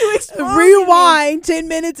 Not you explaining. Rewind 10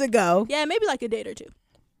 minutes ago. Yeah, maybe like a date or two.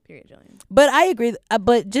 Period, Jillian. But I agree.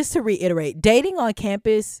 But just to reiterate, dating on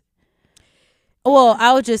campus, well,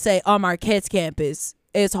 I would just say on Marquette's campus,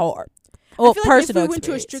 it's hard. Well, I feel like personal if we went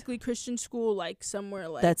to a experience. strictly Christian school, like somewhere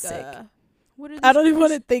like That's sick. What are I don't these even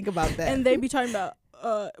want schools? to think about that. And they be talking about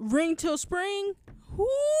ring till spring.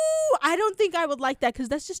 Ooh, I don't think I would like that because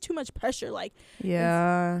that's just too much pressure. Like,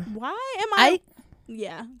 Yeah. why am I?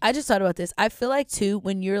 Yeah. I just thought about this. I feel like too,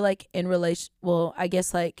 when you're like in relation, well, I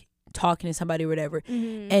guess like talking to somebody or whatever,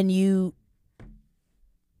 and you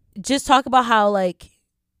just talk about how like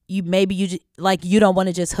you you don't want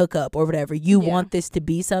to just hook up or whatever. You want this to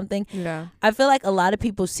be something. Yeah. I feel like a lot of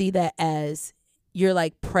people see that as you're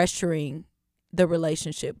like pressuring the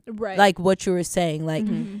relationship, Right. like what you were saying, like.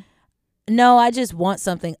 No, I just want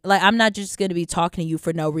something. Like, I'm not just going to be talking to you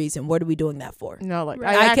for no reason. What are we doing that for? No, like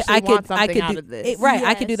Right. I want something out do of this. right.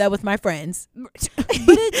 I could do Yes. that with my friends. But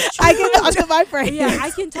it's true. I can talk to my friends. Yeah,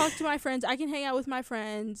 I can talk to my friends. I can hang out with my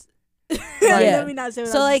friends. Yeah. Let me not say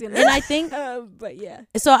what So I was like, gonna and I think, but yeah.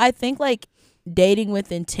 so I think like dating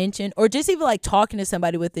with intention, or just even like talking to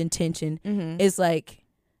somebody with intention, is like,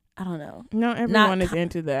 I don't know. No, everyone is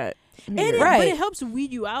into that. And here. but Right. it helps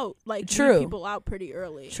weed you out, like True. weed people out pretty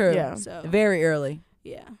early. True. Yeah. So Very early.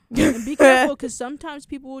 yeah, and be careful because sometimes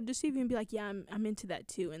people will deceive you and be like, "Yeah, I'm into that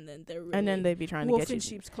too," and then they're really And then they be trying to wolf get you. in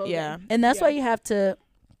sheep's clothing. Yeah. And that's Yeah. why you have to,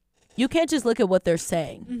 you can't just look at what they're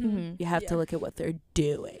saying. Mm-hmm. You have to Yeah. look at what they're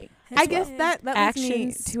doing. I guess that leads me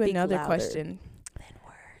Actions to speak another louder question. than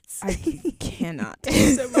words. I cannot.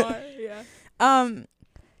 yeah.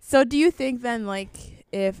 So do you think then, like,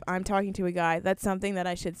 if I'm talking to a guy, that's something that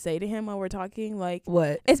I should say to him while we're talking? Like,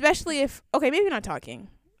 What? especially if, okay, maybe not talking.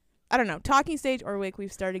 I don't know. Talking stage or like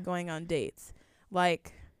we've started going on dates.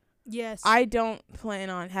 Like, Yes. I don't plan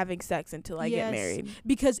on having sex until I get Yes. married.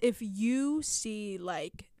 Because if you see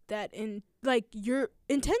like that in like your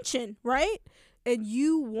intention, right? And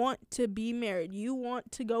you want to be married, you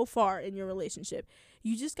want to go far in your relationship,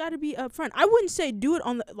 you just got to be upfront. I wouldn't say do it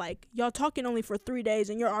on the like y'all talking only for 3 days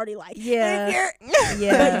and you're already like, Yeah.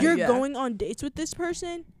 but you're Yeah. going on dates with this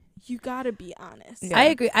person, you got to be honest. Yeah. I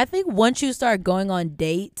agree. I think once you start going on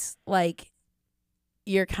dates, like,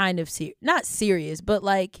 you're kind of not serious, but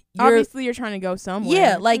like you're Obviously, you're trying to go somewhere.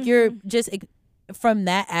 yeah, like you're Mhm. just from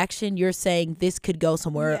that action, you're saying this could go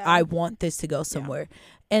somewhere. Yeah. I want this to go somewhere,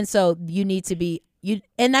 and so you need to be you.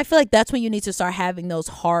 And I feel like that's when you need to start having those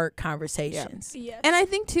hard conversations. Yes. And I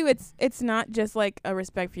think too, it's not just like a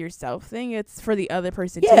respect for yourself thing. It's for the other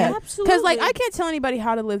person Yeah. too. Absolutely. Because like I can't tell anybody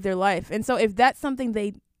how to live their life, and so if that's something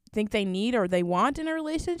they think they need or they want in a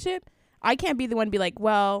relationship, I can't be the one to be like,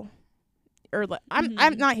 well, or like I'm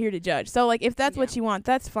Mhm. not here to judge. So like if that's what Yeah. you want,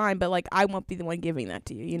 that's fine. But like I won't be the one giving that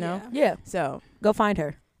to you. You know. Yeah, So go find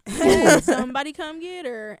her. Somebody come get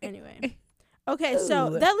her. Anyway. Okay,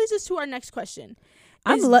 so Ooh. that leads us to our next question.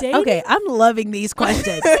 I'm Is dating- okay. I'm loving these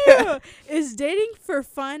questions. Is dating for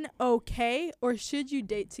fun okay, or should you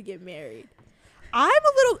date to get married? I'm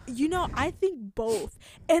a little, I think both.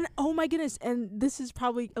 And oh my goodness, and this is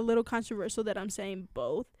probably a little controversial that I'm saying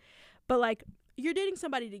both, but like you're dating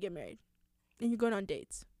somebody to get married and you're going on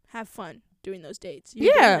dates. Have fun doing those dates.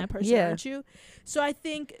 You're dating Yeah, that person, yeah. aren't you? So I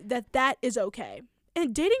think that is okay.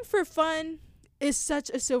 And dating for fun is such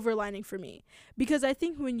a silver lining for me, because I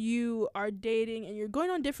think when you are dating and you're going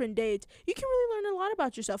on different dates, you can really learn a lot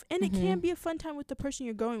about yourself, and it can be a fun time with the person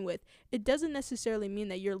you're going with. It doesn't necessarily mean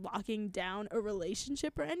that you're locking down a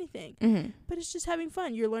relationship or anything, but it's just having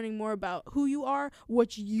fun. You're learning more about who you are,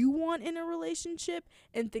 what you want in a relationship,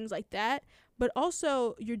 and things like that. But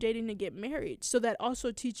also you're dating to get married, so that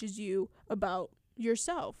also teaches you about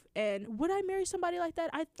yourself. And would I marry somebody like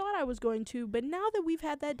that? I thought I was going to, but now that we've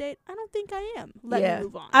had that date, I don't think I am. Let me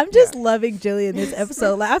move on. I'm just loving Jillian this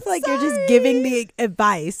episode. Like, I feel like you're just giving me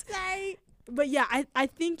advice. But yeah, I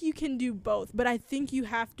think you can do both, but I think you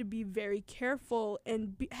have to be very careful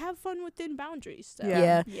and have fun within boundaries. So,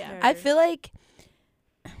 Yeah. yeah. I feel like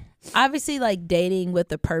obviously like dating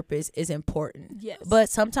with a purpose is important. Yes. But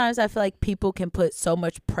sometimes I feel like people can put so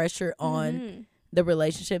much pressure on Mhm. the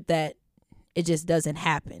relationship that it just doesn't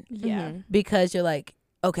happen Yeah. because you're like,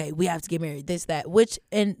 okay, we have to get married, this, that,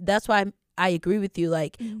 and that's why I agree with you.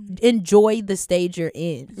 Like, enjoy the stage you're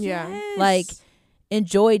in. Yeah. Yes. Like,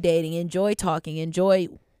 enjoy dating, enjoy talking, enjoy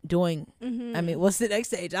doing, Mhm. I mean, what's the next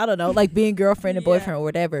stage? I don't know, like being girlfriend and Yeah. boyfriend or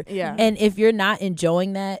whatever. Yeah. And if you're not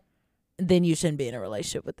enjoying that, then you shouldn't be in a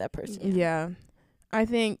relationship with that person. Yeah. I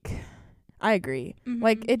think I agree.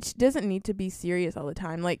 Like, Mhm. it doesn't need to be serious all the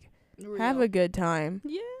time. Like, have Real. a good time.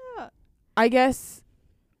 Yeah. I guess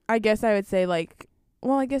I would say, like,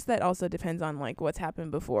 well, I guess that also depends on, like, what's happened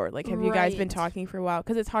before. Like, have you guys been Right. talking for a while?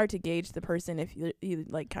 Because it's hard to gauge the person if you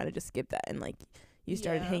like, kind of just skip that and, like, you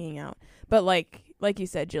started Yeah. hanging out. But, like you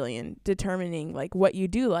said, Jillian, determining, like, what you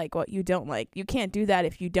do like, what you don't like. You can't do that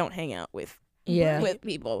if you don't hang out with Yeah. with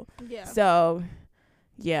people. Yeah. So,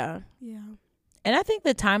 yeah. Yeah. And I think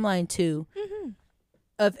the timeline, too, Mm-hmm.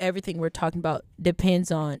 of everything we're talking about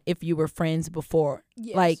depends on if you were friends before.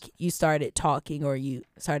 Yes. Like, you started talking or you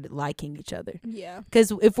started liking each other. Yeah.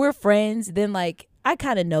 Because if we're friends, then, like, I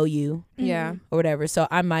kind of know you Yeah. or whatever. So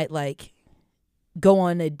I might, like, go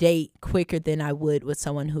on a date quicker than I would with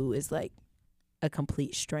someone who is, like, a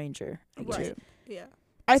complete stranger. I guess. Right. Yeah.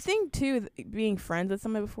 I think, too, being friends with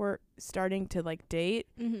someone before starting to, like, date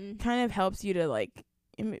Mm-hmm. kind of helps you to, like,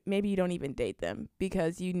 maybe you don't even date them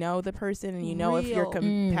because you know the person and you know if you're Real.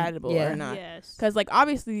 compatible Yeah. or not. Yes. Because, like,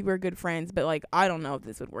 obviously we're good friends, but, like, I don't know if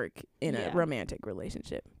this would work in Yeah. a romantic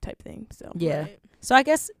relationship type thing. So, Yeah. Right. So I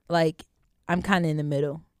guess, like, I'm kind of in the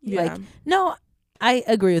middle. yeah. Like, no, I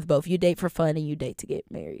agree with both. You date for fun and you date to get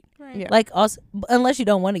married. Right. Yeah. Like, also, unless you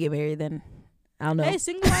don't want to get married, then I don't know. Hey,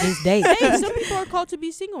 single life. Just date. Hey, some people are called to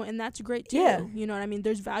be single, and that's great too. Yeah. You know what I mean?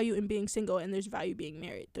 There's value in being single, and there's value being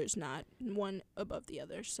married. There's not one above the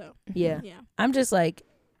other. So Yeah. yeah. I'm just like,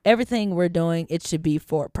 everything we're doing, it should be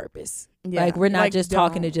for a purpose. Yeah. Like, we're not just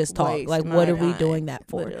talking to don't just talk. waste Like, my what are we time. doing that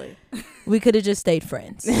for? Literally. We could have just stayed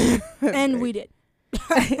friends. And we did.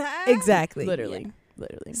 Exactly. Literally.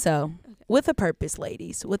 Literally. So, with a purpose,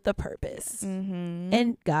 ladies, with a purpose. Mm-hmm.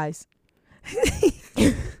 And guys.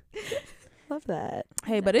 Love that.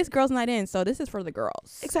 hey, but it's girls' night in, so this is for the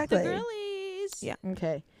girls. The Exactly. girlies. Yeah.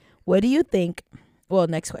 Okay. What do you think? Well,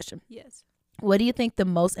 next question. Yes. What do you think the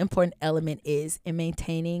most important element is in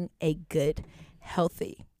maintaining a good,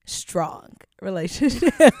 healthy, strong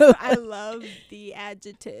relationship? I love the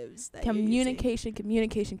adjectives. That Communication.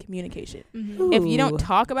 Mm-hmm. If you Ooh. don't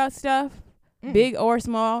talk about stuff, big or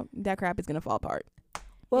small, that crap is gonna fall apart.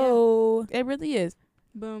 Whoa. It really is.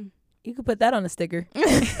 Boom. You could put that on a sticker. Put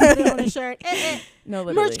it on a shirt. No,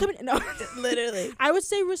 literally. Merch coming. No. Literally. I would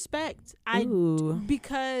say respect. Ooh.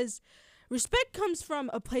 Because respect comes from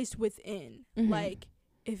a place within. Mhm. Like,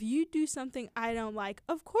 if you do something I don't like,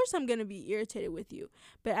 of course I'm going to be irritated with you.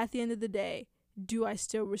 But at the end of the day, do I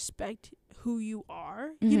still respect who you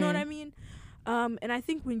are? You know what Mhm. I mean? And I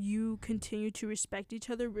think when you continue to respect each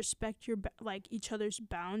other, respect your each other's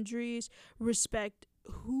boundaries, respect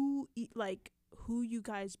who you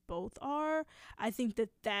guys both are, I think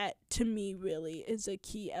that to me really is a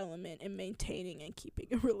key element in maintaining and keeping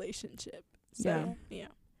a relationship. So, yeah.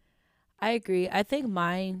 I agree. I think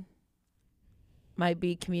mine might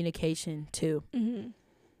be communication too. Mm-hmm.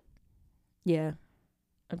 Yeah.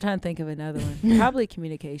 I'm trying to think of another one. Probably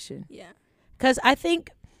communication. Yeah. Because I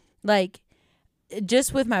think, like,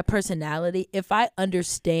 just with my personality, if I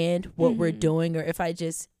understand what we're Mhm. doing, or if I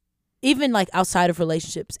just, even like outside of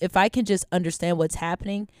relationships, if I can just understand what's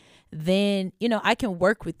happening, then, you know, I can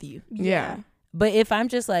work with you. Yeah. But if I'm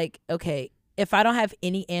just like, okay, if I don't have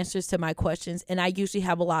any answers to my questions, and I usually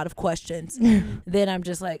have a lot of questions, then I'm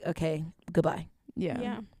just like, okay, goodbye.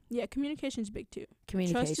 Yeah. Yeah. Communication's big too.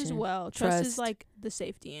 Communication. Trust as well. Trust is Trust. like the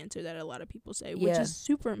safety answer that a lot of people say, which Yeah. is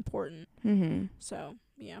super important. Mm-hmm. So,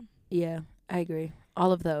 yeah. Yeah, I agree.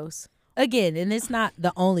 All of those. Again, and it's not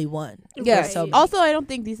the only one. Yeah. There's so many. Also, I don't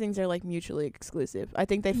think these things are like mutually exclusive. I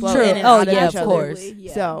think they flow True. in and Oh, out of yeah, each of other. course.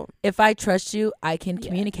 Yeah. So If I trust you, I can Yeah.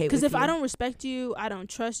 communicate with Because you. if I don't respect you, I don't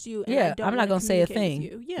trust you. And Yeah, I don't I'm not wanna gonna say a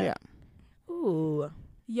communicate with thing. you. Yeah. yeah. Ooh.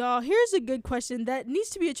 Y'all, here's a good question that needs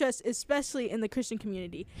to be addressed, especially in the Christian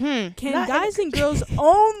community. Can Not in the guys and girls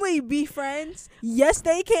only be friends? Yes,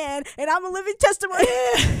 they can. And I'm a living testimony.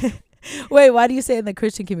 Wait, why do you say in the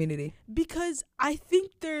Christian community? Because I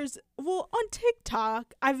think on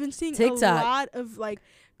TikTok, I've been seeing a TikTok. lot of like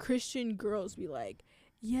Christian girls be like,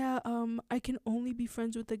 yeah, I can only be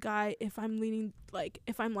friends with the guy if I'm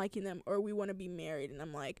liking them or we want to be married. And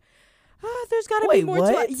I'm like, there's gotta be Wait, more to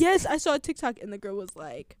what? it. Yes, I saw a TikTok and the girl was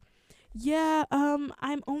like, yeah,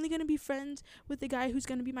 I'm only gonna be friends with the guy who's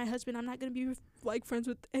gonna be my husband. I'm not gonna be like friends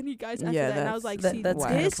with any guys after Yeah, that. And I was like, that- see, that's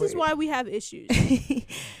kinda this is weird. why we have issues.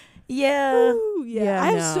 Yeah. Ooh. Ooh, yeah. I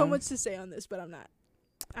have so much to say on this, but I'm not.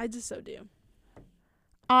 I just so do.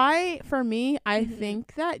 For me, I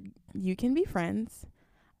think that you can be friends.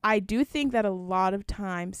 I do think that a lot of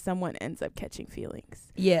times someone ends up catching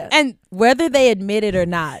feelings. Yeah. And whether they admit it or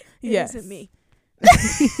not. It yes. isn't me.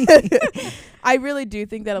 I really do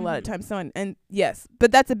think that a lot of times someone, and yes,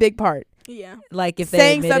 but that's a big part. Yeah. Like if they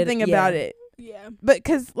saying admit something about it. Yeah. But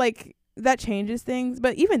because like that changes things.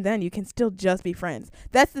 But even then, you can still just be friends.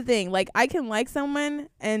 That's the thing. Like I can like someone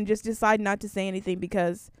and just decide not to say anything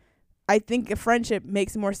because I think a friendship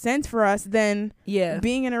makes more sense for us than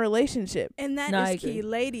being in a relationship. And that is key,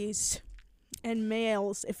 ladies and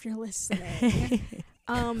males, if you're listening.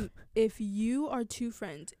 If you are two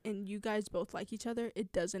friends and you guys both like each other,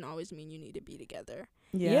 it doesn't always mean you need to be together.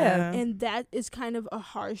 Yeah. And that is kind of a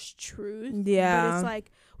harsh truth. Yeah. But it's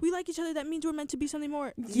like, we like each other, that means we're meant to be something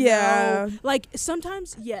more. Yeah. No. Like,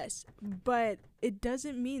 sometimes, yes, but it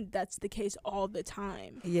doesn't mean that's the case all the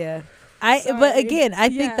time. Yeah. But again, I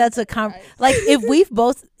think that's a like if we've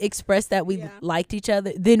both expressed that we liked each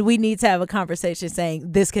other, then we need to have a conversation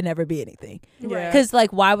saying this can never be anything. Right. Because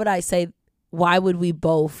like, why would we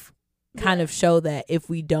both kind of show that if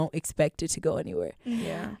we don't expect it to go anywhere?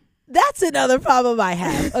 Yeah. That's another problem I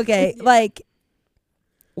have. Okay. Like,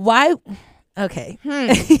 why? Okay.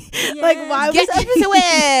 Like, why Get into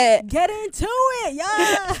it. Get into it.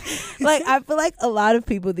 Yeah. Like, I feel like a lot of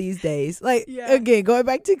people these days, like, again, going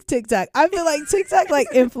back to TikTok, I feel like TikTok, like,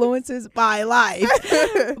 influences my life.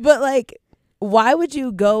 But, like, why would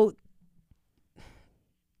you go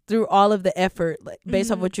through all of the effort, like,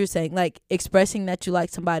 based on what you're saying, like, expressing that you like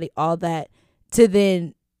somebody, all that, to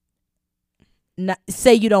then not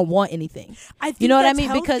say you don't want anything? I think you know what I mean?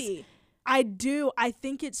 healthy. Because I do. I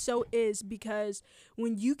think it so is, because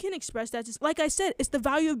when you can express that, just like I said, it's the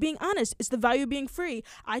value of being honest. It's the value of being free.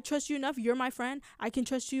 I trust you enough. You're my friend. I can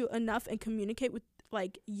trust you enough and communicate with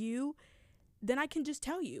like you. Then I can just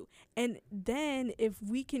tell you. And then if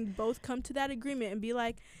we can both come to that agreement and be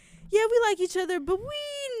like, yeah, we like each other, but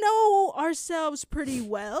we know ourselves pretty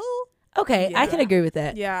well. Okay, I can agree with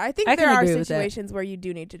that. Yeah, I think there are situations where you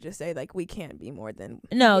do need to just say, like, we can't be more than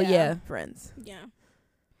friends. Yeah.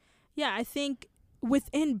 Yeah, I think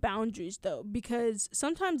within boundaries, though, because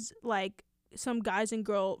sometimes, like, some guys and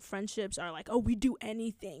girl friendships are like, oh, we do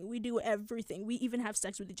anything. We do everything. We even have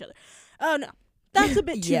sex with each other. Oh, no. That's a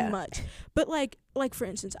bit too much. But, like for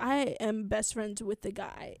instance, I am best friends with the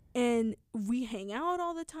guy, and we hang out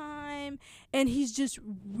all the time, and he's just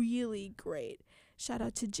really great. Shout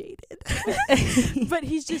out to Jaden. But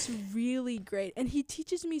he's just really great, and he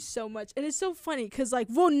teaches me so much. And it's so funny because, like,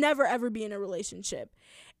 we'll never, ever be in a relationship.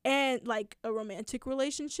 And like a romantic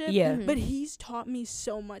relationship, but he's taught me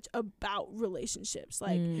so much about relationships,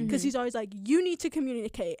 like, because he's always like, you need to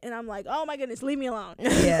communicate, and I'm like, oh my goodness, leave me alone.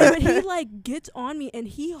 But he like gets on me and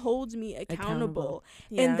he holds me accountable.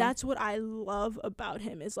 And that's what I love about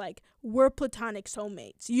him, is like, we're platonic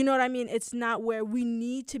soulmates. You know what I mean? It's not where we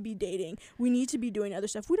need to be dating, we need to be doing other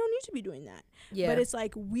stuff. We don't need to be doing that. But it's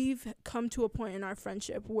like, we've come to a point in our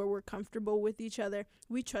friendship where we're comfortable with each other,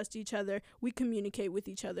 we trust each other, we communicate with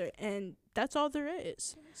each other, and that's all there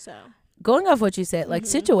is. So going off what you said, like,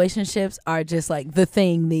 situationships are just like the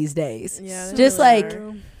thing these days. Yeah, just like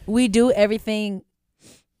we do everything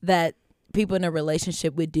that people in a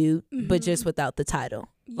relationship would do, but just without the title.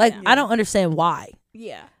 Like, I don't understand why.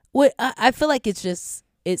 Yeah. What I feel like it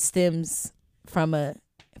stems from a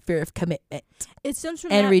fear of commitment. It stems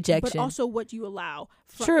from and that, rejection, but also what you allow.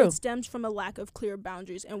 True. It stems from a lack of clear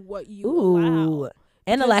boundaries and what you allow.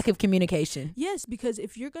 And a lack of communication. Yes, because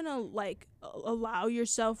if you're gonna like allow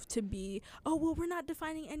yourself to be, oh well, we're not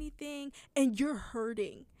defining anything, and you're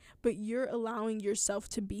hurting, but you're allowing yourself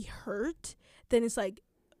to be hurt, then it's like,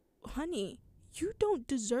 honey, you don't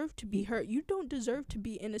deserve to be hurt. You don't deserve to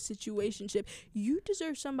be in a situationship. You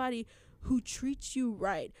deserve somebody who treats you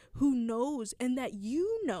right, who knows, and that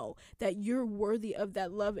you know that you're worthy of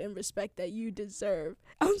that love and respect that you deserve.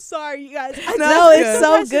 I'm sorry, you guys. No, it's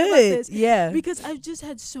so good. Yeah. Because I've just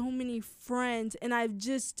had so many friends, and I've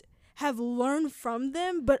just have learned from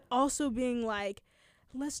them, but also being like,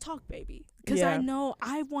 let's talk, baby. Because I know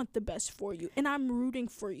I want the best for you, and I'm rooting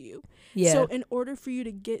for you. Yeah. So in order for you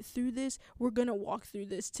to get through this, we're going to walk through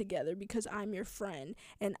this together, because I'm your friend,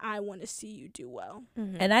 and I want to see you do well.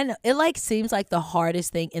 And I know it like seems like the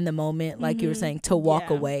hardest thing in the moment, like you were saying, to walk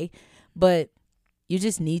away, but you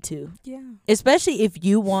just need to. Yeah. Especially if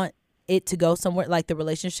you want it to go somewhere, like the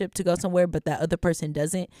relationship to go somewhere, but that other person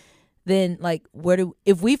doesn't, then like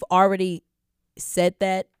if we've already said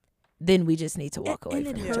that, then we just need to walk away and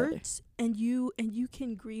from it each other. hurts, and you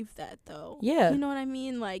can grieve that though. Yeah. You know what I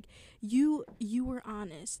mean? Like you were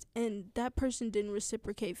honest, and that person didn't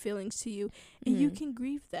reciprocate feelings to you, and you can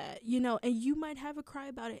grieve that, you know, and you might have a cry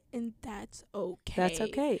about it, and that's okay. That's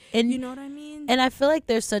okay. And you know what I mean? And I feel like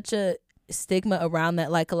there's such a stigma around that.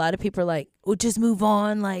 Like a lot of people are like, well, just move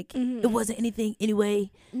on. Like it wasn't anything anyway.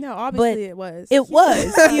 No, obviously it was. It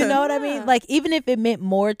was. You know what I mean? Yeah. Like even if it meant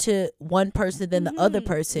more to one person than the other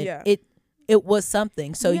person, Yeah. it was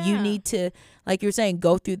something. So you Yeah. need to, like you were saying,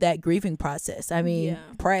 go through that grieving process. I mean, Yeah.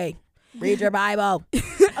 pray, read your Bible,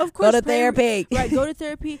 Of course, go to pray- therapy. Right, go to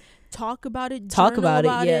therapy, talk about it, Talk journal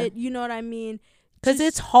about it, yeah. You know what I mean? Because Just-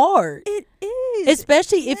 it's hard. It is.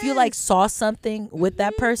 Especially if you like Yes. saw something with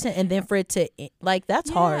that person and then for it to like that's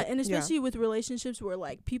Yeah, hard. and especially with relationships where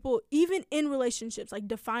like people, even in relationships, like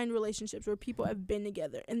defined relationships where people have been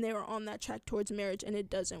together and they were on that track towards marriage and it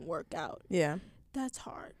doesn't work out. Yeah. That's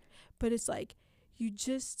hard. But it's like you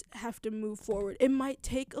just have to move forward. It might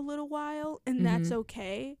take a little while and that's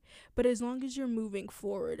okay. But as long as you're moving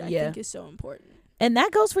forward, I Yeah. think is so important. And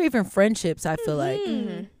that goes for even friendships, I feel like.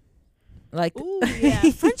 Like Ooh, yeah.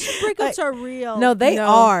 Friendship breakups are real. no, they No,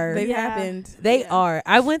 are. They've Yeah. happened. They Yeah. are.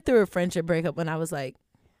 I went through a friendship breakup when I was like,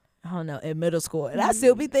 I don't know, in middle school, and I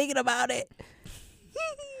still be thinking about it.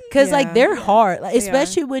 Cause like Yeah. they're hard, like They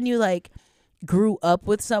especially when you like grew up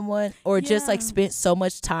with someone or just like Yeah. spent so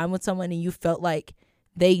much time with someone and you felt like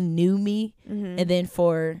they knew me, Mm-hmm. and then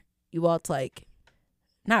for you all to like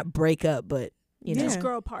not break up, but you know, Just Yeah.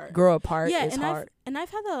 grow apart. grow apart Yeah, is and hard. I've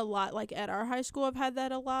had that a lot. Like at our high school, I've had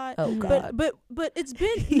that a lot. Oh God. But it's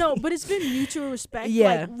been but it's been mutual respect.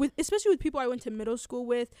 Yeah. Like with especially with people I went to middle school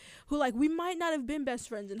with, who like we might not have been best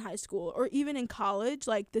friends in high school or even in college,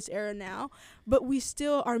 like this era now, but we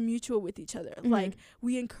still are mutual with each other. Like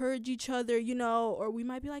we encourage each other, you know, or we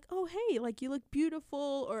might be like, oh hey, like you look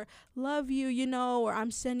beautiful, or love you, you know, or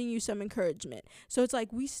I'm sending you some encouragement. So it's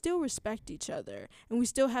like we still respect each other and we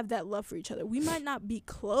still have that love for each other. We might not be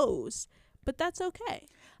close, but that's okay.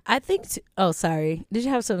 I think. Oh, sorry. Did you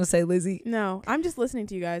have something to say, Lizzie? No, I'm just listening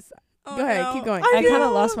to you guys. Oh, Go ahead, no. keep going. I kind know.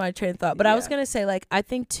 of lost my train of thought, but I was Yeah. gonna say like I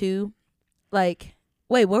think too, like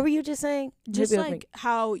wait, what were you just saying? Just Maybe I'll like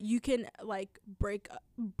how you can like break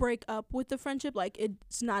up with the friendship, like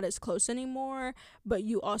it's not as close anymore, but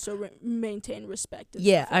you also maintain respect. and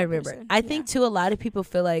Yeah, stuff for I that remember. person. I think too a lot of people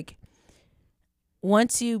feel like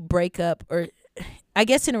once you break up, or I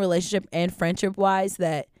guess in a relationship and friendship wise,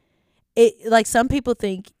 that it like some people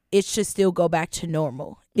think it should still go back to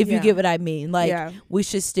normal. If you Yeah. get what I mean. Like Yeah. we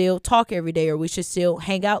should still talk every day or we should still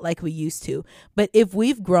hang out like we used to. But if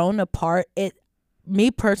we've grown apart,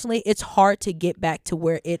 me personally, it's hard to get back to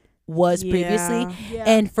where it was previously. Yeah.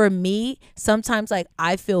 And for me, sometimes like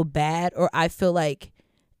I feel bad or I feel like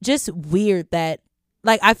just weird that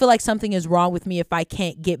like I feel like something is wrong with me if I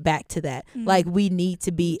can't get back to that. Like we need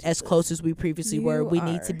to be as close as we previously were. You We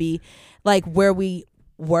need to are. be like where we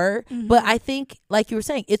were. Mm-hmm. But I think like you were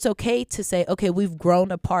saying, it's okay to say, okay, we've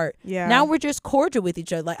grown apart. Yeah. Now we're just cordial with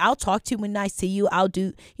each other. Like I'll talk to you when I see you. I'll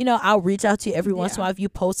do, I'll reach out to you every once in a Yeah. while if you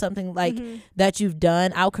post something like that you've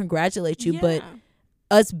done. I'll congratulate you. But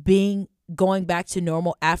Yeah. us going back to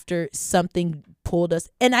normal after something pulled us,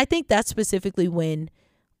 and I think that's specifically when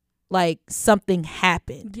like something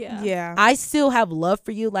happened. Yeah. Yeah. I still have love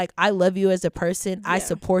for you. Like I love you as a person. I Yeah.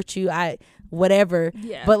 support you. Whatever.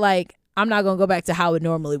 Yeah. But like I'm not gonna go back to how it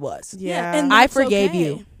normally was. Yeah. and I that's forgave okay.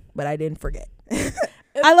 you, but I didn't forget.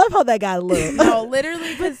 I love how that got a little. No,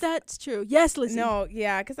 literally. But that's true. Yes, Lizzie. No,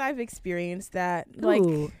 yeah, because I've experienced that. Like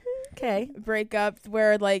Ooh, okay. breakups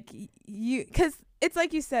where like you, because it's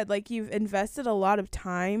like you said, like you've invested a lot of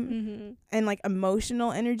time Mm-hmm. and like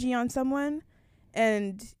emotional energy on someone,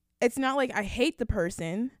 and it's not like I hate the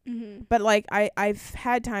person, Mm-hmm. but like I've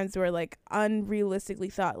had times where like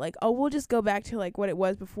unrealistically thought like, oh, we'll just go back to like what it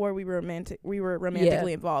was before we were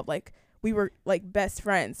romantically involved, like we were like best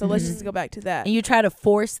friends, so let's Mhm. just go back to that. And you try to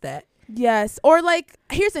force that. Yes. Or like,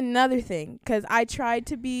 here's another thing, because I tried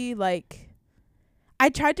to pretend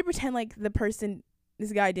like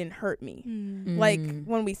this guy didn't hurt me. Mm-hmm. Like Mm.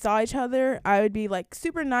 when we saw each other, I would be like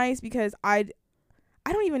super nice because I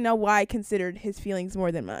don't even know why I considered his feelings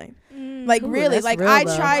more than mine. Like Ooh, really, that's like real, I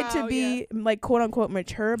though. tried Wow, to be like quote unquote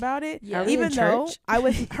mature about it, Yeah. Are we in even though church? I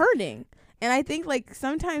was hurting. And I think like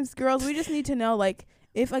sometimes girls, we just need to know like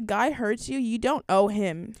if a guy hurts you, you don't owe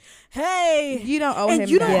him. Hey. You don't owe And him.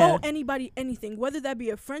 you don't that. Yeah. owe anybody anything, whether that be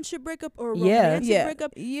a friendship breakup or a Yeah. romantic Yeah.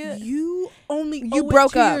 breakup. You You only You owe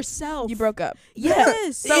broke it to up. yourself. you broke up.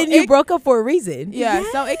 Yes. So and you it- broke up for a reason. Yeah,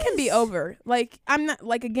 so it can be Yes. over. Like I'm not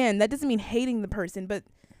like again, that doesn't mean hating the person, but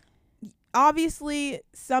obviously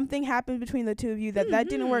something happened between the two of you that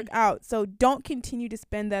didn't work out. So don't continue to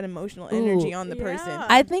spend that emotional energy on the person.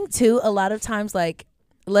 I think too, a lot of times, like,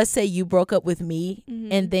 let's say you broke up with me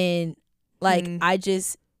and then like I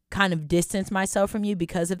just kind of distance myself from you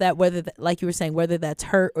because of that, whether like you were saying, whether that's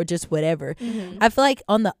hurt or just whatever. I feel like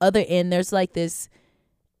on the other end there's like this,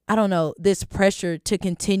 I don't know, this pressure to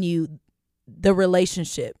continue the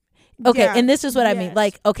relationship. Okay, and this is what I mean.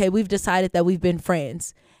 Like, okay, we've decided that we've been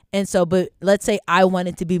friends. And so, but let's say I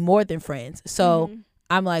wanted to be more than friends. So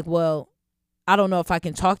I'm like, well, I don't know if I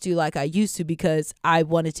can talk to you like I used to because I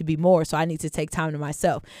wanted to be more. So I need to take time to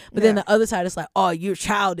myself. But then the other side is like, oh, you're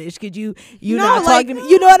childish. Could you not talking to me?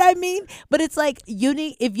 You know what I mean? But it's like,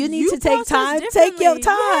 if you need to take time, take your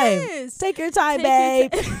time. Yes. Take your time,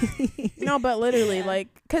 babe. No, but literally, like,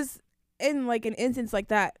 because in like an instance like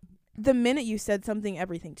that, the minute you said something,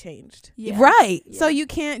 everything changed. Yeah. Right. So you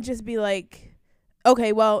can't just be like,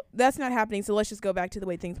 okay, well, that's not happening, so let's just go back to the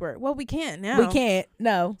way things were. Well, we can't now. We can't.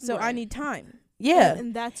 No. So I need time. Yeah.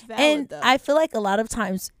 And that's valid, and though. I feel like a lot of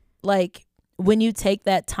times, like, when you take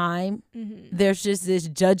that time, there's just this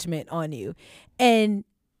judgment on you. And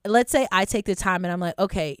let's say I take the time and I'm like,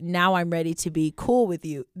 okay, now I'm ready to be cool with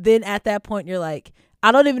you. Then at that point, you're like,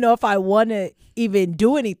 I don't even know if I want to even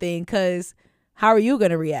do anything because how are you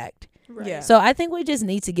going to react? Right. Yeah. So I think we just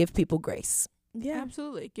need to give people grace. Yeah.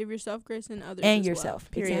 Absolutely. Give yourself grace and others And as yourself.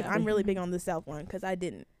 well. Period. Exactly. I'm really big on the self one because I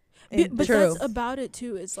didn't. But True. that's about it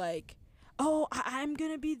too. It's like, oh, I'm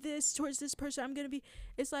gonna be this towards this person. I'm gonna be.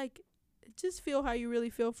 It's like, just feel how you really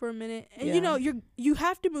feel for a minute, and you know you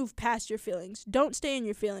have to move past your feelings. Don't stay in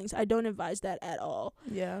your feelings. I don't advise that at all.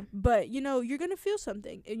 Yeah. But you know you're gonna feel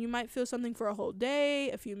something, and you might feel something for a whole day,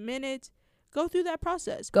 a few minutes. Go through that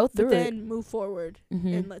process. Go through but it. then move forward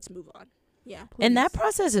and let's move on. Yeah. Please. And that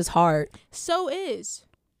process is hard. So is.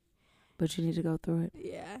 But you need to go through it.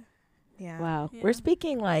 Yeah. Yeah. Wow. Yeah. We're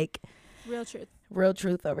speaking like Real truth. real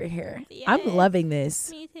truth over here. Yeah. I'm loving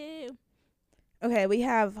this. Me too. Okay, we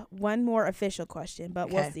have one more official question, but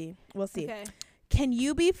we'll Okay. see. We'll see. Okay. Can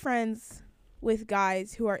you be friends with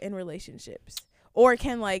guys who are in relationships? Or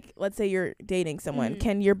can, like, let's say you're dating someone,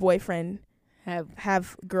 can your boyfriend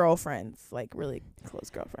have girlfriends, like really close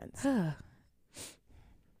girlfriends?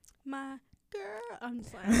 My girl, I'm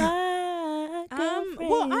just like,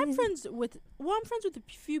 well, I'm friends with a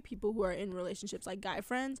few people who are in relationships, like guy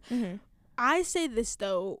friends. I say this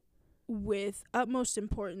though, with utmost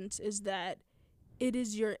importance, is that it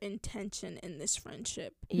is your intention in this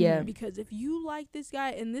friendship. Yeah. Because if you like this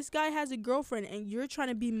guy and this guy has a girlfriend and you're trying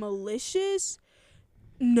to be malicious,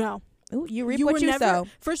 no. Ooh, you reap what you sow.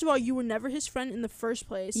 First of all, you were never his friend in the first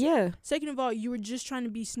place. Yeah. Second of all, you were just trying to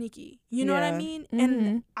be sneaky. You know what I mean?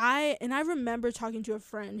 And I remember talking to a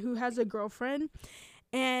friend who has a girlfriend,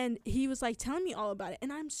 and he was like telling me all about it,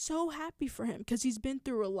 and I'm so happy for him because he's been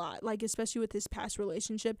through a lot, like especially with his past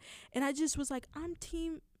relationship. And I just was like, I'm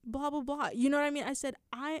team blah blah blah. You know what I mean? I said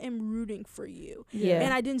I am rooting for you. Yeah.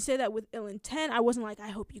 And I didn't say that with ill intent. I wasn't like, I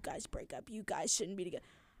hope you guys break up. You guys shouldn't be together.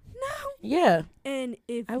 No. Yeah. And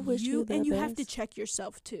if I wish you the you have to best. check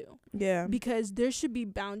yourself too. Yeah. Because there should be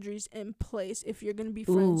boundaries in place if you're going to be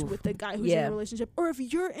friends with the guy who's in a relationship, or if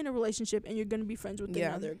you're in a relationship and you're going to be friends with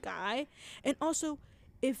another guy. And also,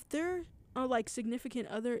 if their like significant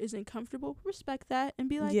other isn't comfortable, respect that and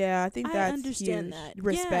be like, yeah, I think I that's understand huge. that.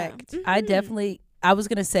 Respect. Yeah. I was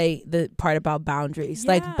going to say the part about boundaries.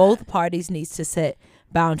 Like, both parties needs to set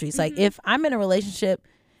boundaries. Like, if I'm in a relationship,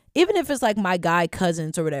 even if it's like my guy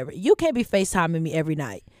cousins or whatever, you can't be FaceTiming me every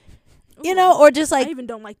night. You know, or just like, I even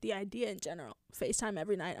don't like the idea in general. FaceTime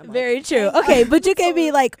every night. I'm very like, true. Okay, but you can't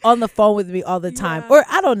be like on the phone with me all the time. Or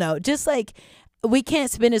I don't know, just like we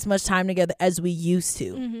can't spend as much time together as we used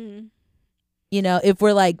to. You know, if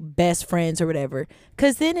we're like best friends or whatever.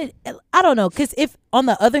 Because then I don't know. Because if on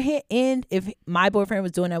the other end, if my boyfriend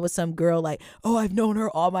was doing that with some girl, like, oh, I've known her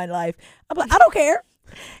all my life, I'm like, I don't care.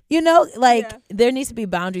 You know, like there needs to be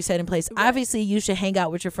boundaries set in place. Right. Obviously, you should hang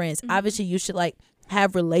out with your friends. Obviously, you should like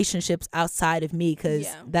have relationships outside of me because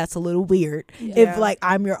that's a little weird if like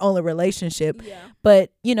I'm your only relationship.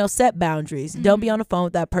 But, you know, set boundaries. Don't be on the phone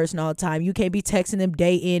with that person all the time. You can't be texting them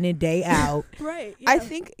day in and day out. Right. I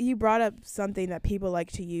think you brought up something that people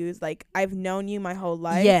like to use, like, I've known you my whole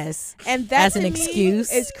life. Yes. And that as an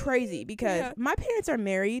excuse is crazy because my parents are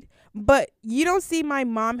married, but you don't see my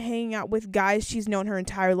mom hanging out with guys she's known her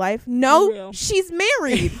entire life. No, she's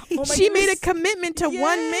married. She made a commitment to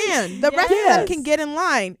one man. The rest of them can get in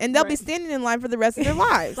line, and they'll be standing in line for the rest of their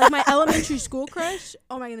lives. Like my elementary school crush.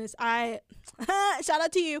 Oh my goodness. Shout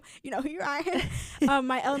out to you. You know who you are.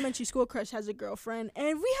 My elementary school crush has a girlfriend, and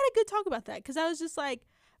we had a good talk about that because I was just like,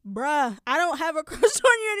 bruh, I don't have a crush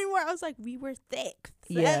on you anymore. I was like, we were thick.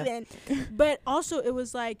 7. But also it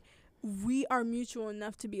was like, we are mutual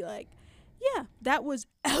enough to be like, yeah, that was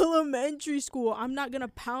elementary school. I'm not going to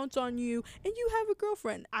pounce on you. And you have a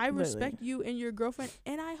girlfriend. I respect you and your girlfriend.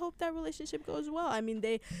 And I hope that relationship goes well. I mean,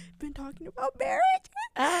 they've been talking about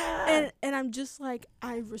marriage. And I'm just like,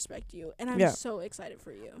 I respect you. And I'm so excited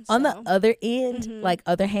for you. On the other end, like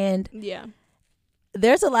other hand,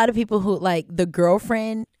 there's a lot of people who like the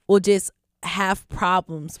girlfriend will just have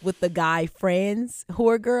problems with the guy friends who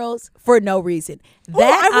are girls for no reason.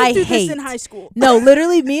 That I went through hate. this in high school. No,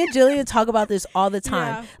 literally, me and Jillian talk about this all the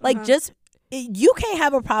time. Like, just you can't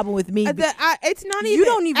have a problem with me. It's not even. You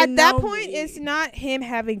don't even at that know point. me. It's not him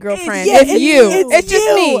having girlfriend. It's you. It's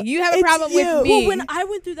just me. You have a problem with me. Well, when I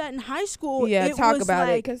went through that in high school, it talk was about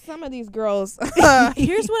like, it because some of these girls.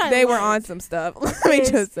 Here's what they were learned. on some stuff. Let me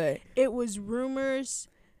just say, it was rumors.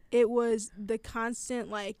 It was the constant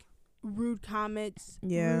like rude comments,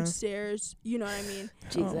 rude stares. You know what I mean?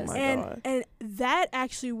 Jesus. Oh my God. And that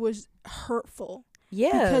actually was hurtful. Yeah.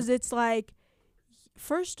 Because it's like,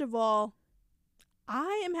 first of all,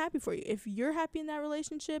 I am happy for you. If you're happy in that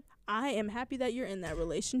relationship, I am happy that you're in that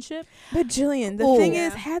relationship. But Jillian, the thing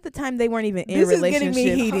is, half the time they weren't even in a This is getting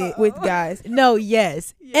relationship me heated. with guys. No,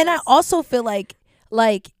 yes. And I also feel like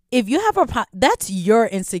if you have that's your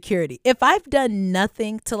insecurity. If I've done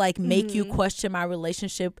nothing to like make you question my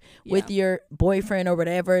relationship with your boyfriend or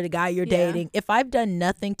whatever, the guy you're dating, if I've done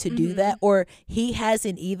nothing to do that, or he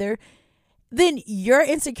hasn't either, then you're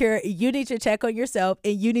insecure. You need to check on yourself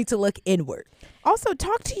and you need to look inward. Also,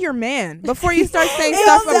 talk to your man before you start saying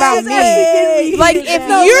stuff about me. Like, if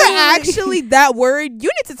No, you're literally. actually that worried, you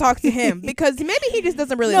need to talk to him because maybe he just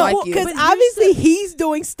doesn't really like you. Because obviously he's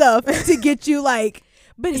doing stuff to get you like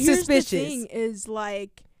Here's suspicious. the thing is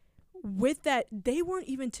like, with that, they weren't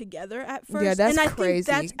even together at first. Yeah, that's and I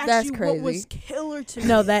crazy. think that's That's actually what crazy. was killer to me.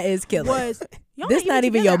 No, that is killer. Was y'all This not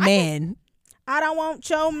even your together? man. I don't want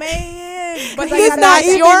your man. But I he's gotta not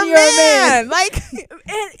like your it. man. Like,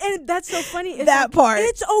 And that's so funny. It's That like, part.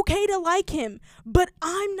 It's okay to like him, but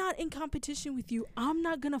I'm not in competition with you. I'm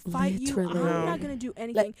not gonna fight Literally. you. I'm not gonna do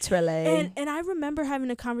anything. Literally. And I remember having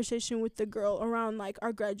a conversation with the girl around like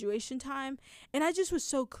our graduation time, and I just was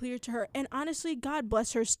so clear to her. And honestly, God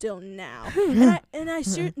bless her still now.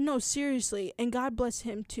 No, seriously, and God bless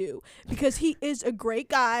him too, because he is a great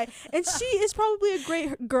guy, and she is probably a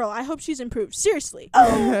great girl. I hope she's improved. Seriously.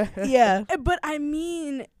 Oh, yeah. But I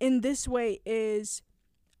mean, in this way is,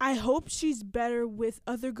 I hope she's better with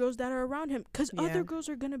other girls that are around him, because other girls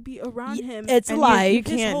are gonna be around him. It's and life. you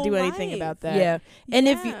can't do anything life. about that. Yeah. And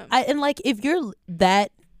if you, if you're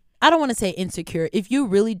that, I don't want to say insecure. If you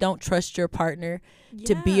really don't trust your partner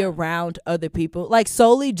to be around other people, like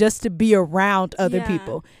solely just to be around other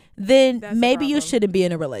people, then That's maybe a you problem. shouldn't be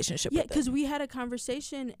in a relationship Yeah, with them. because we had a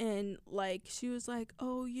conversation, and like she was like,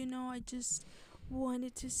 "Oh, I just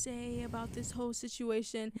wanted to say about this whole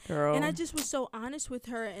situation," Girl. and I just was so honest with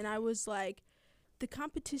her, and I was like, "The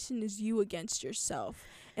competition is you against yourself,"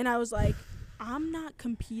 and I was like, I'm not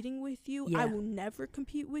competing with you. Yeah. I will never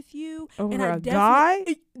compete with you. Over and a guy?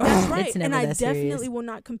 That's right. It's never And I that serious. definitely will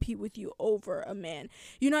not compete with you over a man.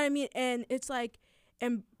 You know what I mean? And it's like,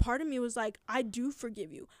 and part of me was like, I do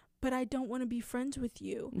forgive you, but I don't want to be friends with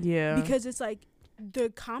you. Yeah. Because it's like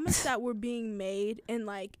the comments that were being made and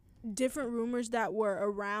like different rumors that were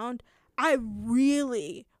around, I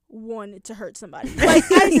really wanted to hurt somebody. Like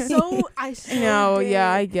I so No, did.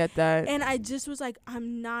 yeah, I get that. And I just was like,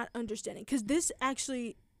 I'm not understanding. Because this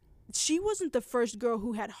actually, she wasn't the first girl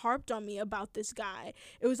who had harped on me about this guy.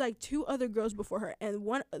 It was like 2 other girls before her. And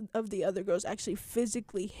one of the other girls actually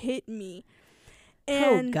physically hit me.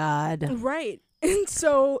 And, oh, God. Right. And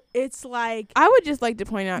so it's like, I would just like to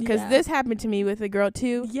point out, because Yeah. this happened to me with a girl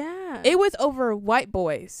too. yeah. It was over white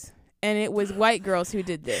boys. And it was white girls who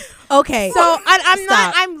did this. Okay. So I'm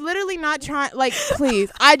Stop. I'm literally not trying, like,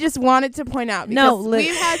 please. I just wanted to point out, No, because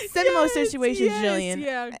we've had similar situations, Jillian.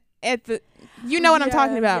 Yeah. At the, you know what I'm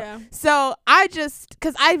talking about. Yeah. So I just,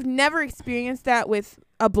 because I've never experienced that with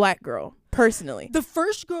a black girl, personally. The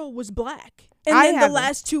first girl was black. And I then haven't. the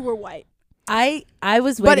last 2 were white. I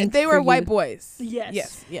was waiting But they for were white you. boys.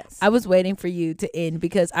 Yes. Yes. I was waiting for you to end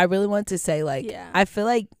because I really want to say, like, Yeah. I feel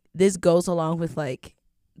like this goes along with, like,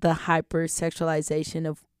 the hypersexualization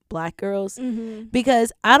of black girls Mm-hmm.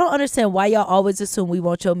 because I don't understand why y'all always assume we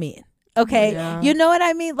want your men. Okay. Yeah. You know what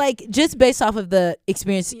I mean? Like, just based off of the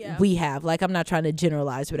experience Yeah. we have. Like, I'm not trying to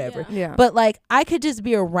generalize, whatever. Yeah. Yeah. But, like, I could just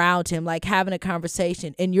be around him, like, having a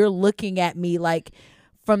conversation, and you're looking at me, like,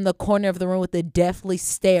 from the corner of the room with a deathly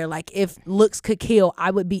stare. Like if looks could kill,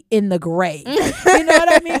 I would be in the grave. You know what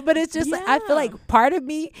I mean? But it's just like, I feel like part of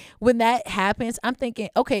me, when that happens, I'm thinking,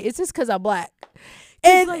 okay, it's just because I'm black.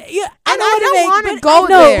 And like, yeah, I don't want to No, go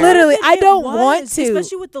there. literally, I don't was, want to.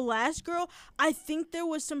 Especially with the last girl, I think there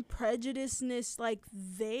was some prejudiceness like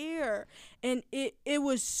there, and it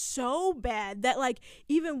was so bad that like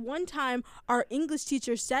even one time our English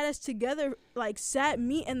teacher sat us together, like sat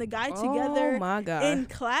me and the guy together my God. in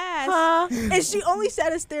class, and she only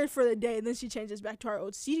sat us there for the day, and then she changed us back to our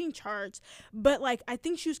old seating charts. But like I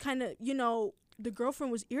think she was kind of, you know, the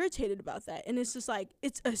girlfriend was irritated about that, and it's just like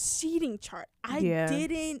it's a seating chart. I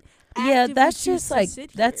didn't. Yeah, that's actively just like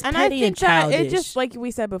sit that's here. And I petty think and that childish. it just, like we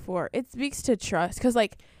said before, it speaks to trust, because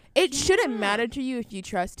like it shouldn't matter to you if you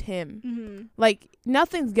trust him. Mm-hmm. Like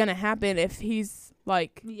nothing's gonna happen if he's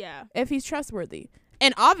like if he's trustworthy,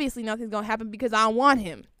 and obviously nothing's gonna happen because I want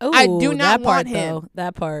him. I do Ooh, not that part, want him. though,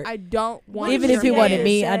 that part. I don't want Even him. if he wanted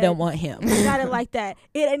me, I said- don't want him. You got it like that.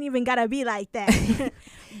 It ain't even gotta be like that.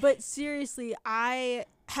 But seriously, I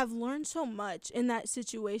have learned so much in that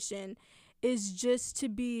situation, is just to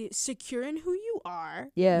be secure in who you are.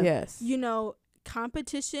 Yeah. Yes. You know,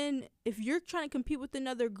 competition, if you're trying to compete with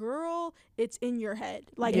another girl, it's in your head.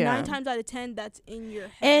 Like 9 times out of 10, that's in your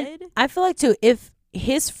head. And I feel like too, if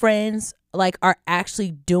his friends like are actually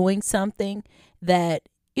doing something that,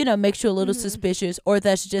 you know, makes you a little suspicious, or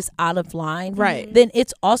that's just out of line, Right. then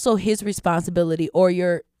it's also his responsibility, or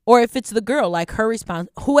if it's the girl, like her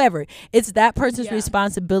whoever, it's that person's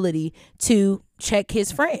responsibility to check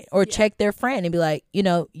his friend or check their friend and be like, you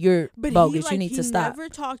know, you're bogus. You need to stop. He never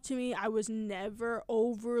talked to me. I was never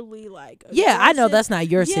overly like aggressive. Yeah, I know that's not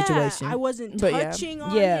your situation. I wasn't But touching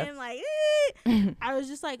on Yeah. him like I was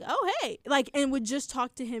just like, oh hey, like, and would just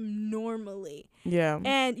talk to him normally. Yeah.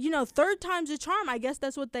 And you know, third time's a charm, I guess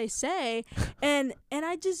that's what they say. And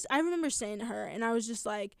I remember saying to her, and I was just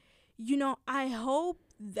like, you know, I hope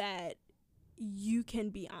that you can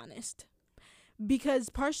be honest, because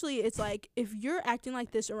partially it's like if you're acting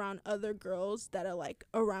like this around other girls that are like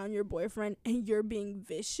around your boyfriend and you're being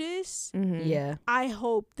vicious, Yeah. I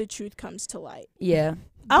hope the truth comes to light. Yeah.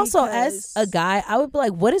 Also, as a Because- guy, I would be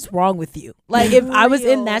like, what is wrong with you? Like, if I was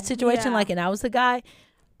in that Real, situation, yeah. like, and I was the guy,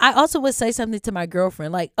 I also would say something to my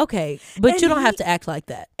girlfriend, like, okay, but And you don't have he- to act like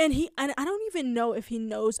that. And I don't even know if he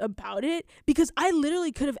knows about it, because I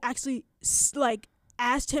literally could have actually like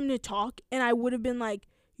asked him to talk, and I would have been like,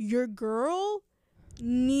 your girl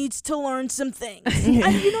needs to learn some things. You know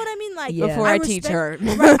what I mean? Like, Yeah. Before I teach her.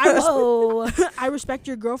 Right, Oh, I respect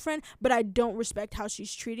your girlfriend, but I don't respect how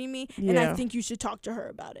she's treating me, and I Yeah. think you should talk to her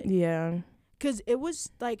about it, Yeah. because it was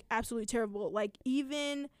like absolutely terrible. Like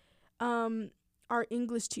even our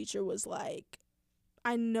English teacher was like,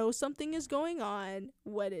 I know something is going on.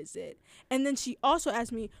 What is it? And then she also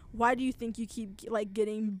asked me, why do you think you keep like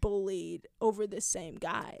getting bullied over the same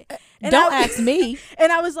guy? And don't ask me.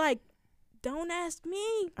 And I was like, don't ask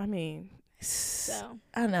me. I mean, So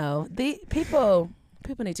I know. The people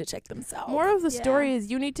need to check themselves. more of the Yeah. story is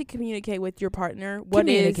you need to communicate with your partner what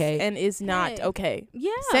is Communicate. and is not Hey. okay.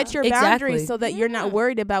 yeah. Set your Exactly. boundaries so that you're Yeah. not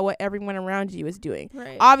worried about what everyone around you is doing.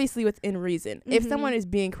 right. Obviously within reason. If Mhm. someone is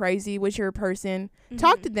being crazy with your person,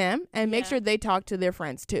 talk to Mhm. them and make Yeah. sure they talk to their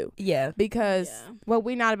friends too. Yeah. Because Yeah. what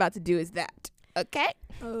we're not about to do is that. Okay?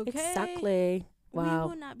 Okay. Exactly. We Wow.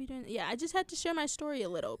 will not be doing. Yeah, I just had to share my story a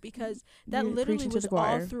little, because that You're literally preaching to was the all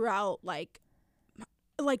choir. throughout like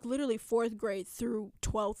literally 4th grade through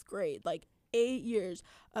 12th grade, like 8 years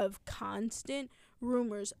of constant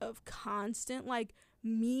rumors of constant like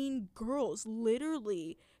mean girls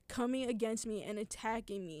literally coming against me and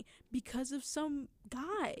attacking me because of some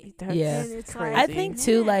guy. That's Yeah. And it's crazy. like, I think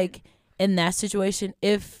too, man. like in that situation,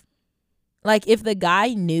 if the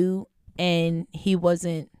guy knew and he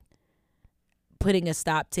wasn't putting a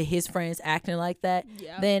stop to his friends acting like that,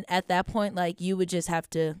 Yeah. then at that point, like you would just have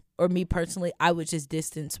to, or me personally, I would just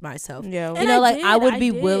distance myself. Yeah. And You know, like I did, would I be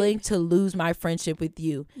did. willing to lose my friendship with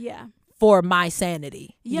you Yeah. for my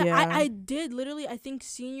sanity. Yeah, Yeah. I did literally. I think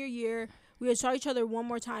senior year we had saw each other one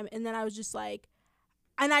more time, and then I was just like,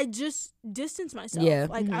 and I just distanced myself. Yeah.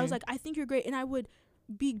 Like I was Mhm. like, I think you're great, and I would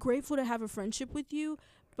be grateful to have a friendship with you,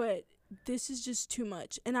 but this is just too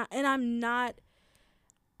much, and I'm not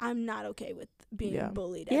okay with being Yeah.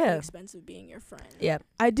 bullied at Yeah. the expense of being your friend. Yeah.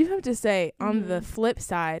 I do have to say, on the Mhm. flip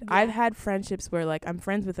side, Yeah. I've had friendships where like I'm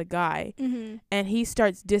friends with a guy Mm-hmm. and he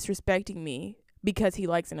starts disrespecting me because he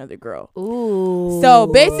likes another girl. Ooh. So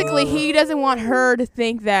basically, he doesn't want her to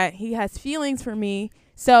think that he has feelings for me.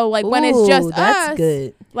 So like when it's just Ooh, that's us,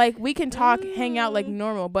 good. like we can talk, hang out like Mm.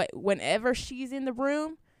 normal. But whenever she's in the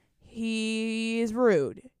room, he is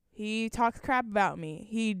rude. He talks crap about me.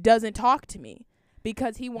 He doesn't talk to me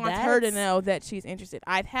because he wants her to know that she's interested.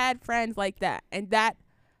 I've had friends like that, and that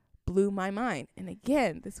blew my mind. And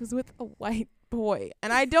again, this was with a white boy,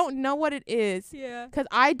 and I don't know what it is. Yeah. Because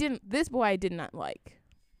this boy I did not like.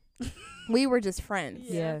 We were just friends.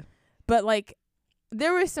 Yeah. But, like,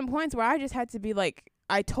 there were some points where I just had to be like,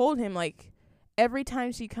 I told him, like, every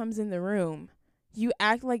time she comes in the room, you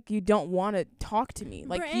act like you don't want to talk to me.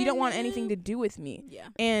 Like, you don't want anything to do with me. Yeah.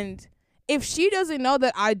 And if she doesn't know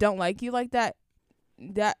that I don't like you like that,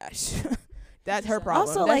 that's her problem.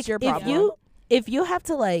 Also, that's like, your problem. if you have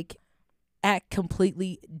to, like, act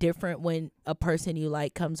completely different when a person you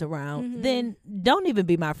like comes around, then don't even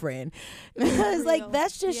be my friend, because like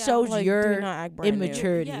that just shows Like, your do not act brand new.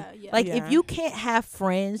 immaturity. Yeah. Like, Yeah. if you can't have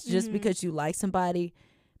friends just because you like somebody,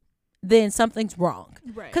 then something's wrong.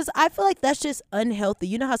 Right. Because I feel like that's just unhealthy.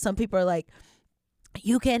 You know how some people are like,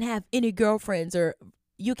 you can't have any girlfriends or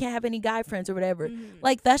you can't have any guy friends or whatever.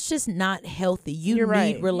 Like, that's just not healthy. You You're need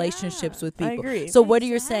right. relationships with I people. agree. So what are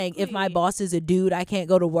you saying? If my Exactly. boss is a dude, I can't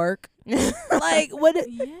go to work? Like, what?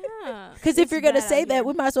 Yeah. Because if It's you're going to bad say out that, here.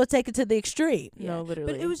 we might as well take it to the extreme. No,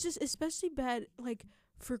 literally. But it was just especially bad, like,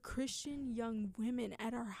 for Christian young women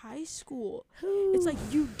at our high school. It's like,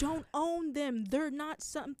 you don't own them. They're not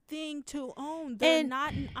something to own. They're And-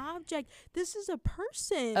 not an object. This is a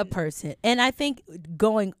person. A person. And I think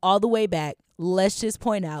going all the way back, let's just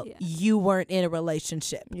point out, Yeah. you weren't in a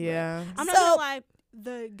relationship. yeah. I'm not gonna lie.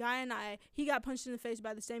 The guy and he got punched in the face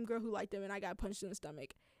by the same girl who liked him, and I got punched in the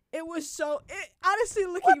stomach. It was so. Honestly,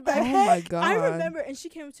 looking back, Oh my God. I remember, and she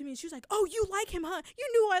came up to me and she was like, "Oh, you like him, huh? You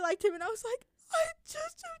knew I liked him," and I was like, "I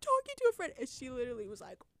just am talking to a friend," and she literally was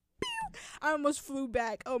like, "Pew!" I almost flew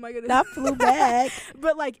back. Oh my goodness, I flew back.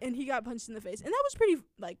 But like, and he got punched in the face, and that was pretty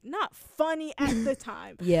like not funny at the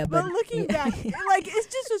time. Yeah, But but looking back, like, it's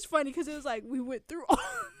just was funny because it was like we went through all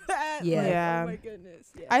that. Yeah. Like, Yeah. Oh my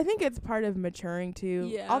goodness. Yeah. I think it's part of maturing too.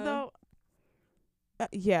 Yeah. Although,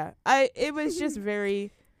 it was just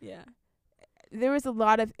very. yeah. There was a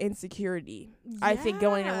lot of insecurity, I think,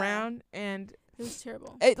 going Yeah. around, and It was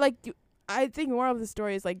terrible. I think moral of the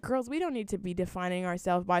story is, like, girls, we don't need to be defining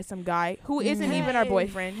ourselves by some guy who isn't even our Hey,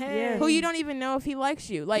 boyfriend, hey. who you don't even know if he likes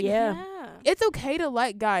you. Like, Yeah. it's okay to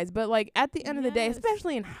like guys, but, like, at the end of the day, Yes.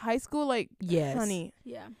 especially in high school, like, yes. honey,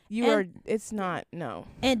 Yeah. it's not, no.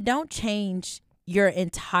 And don't change your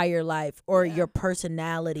entire life or Yeah. your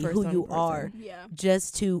personality, For who some you person. are, Yeah.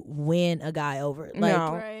 just to win a guy over. Like,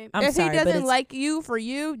 No. Right. I'm if sorry, he but doesn't it's, like you for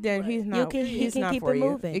you, then Right. he's not. he he's can not keep for it you.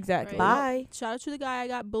 moving. Exactly. Right. bye. Shout out to the guy I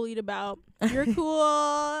got bullied about. You're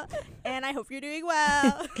cool, and I hope you're doing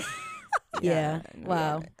well. Yeah. no,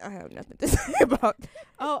 Wow. I have nothing to say about.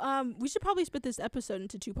 Oh, we should probably split this episode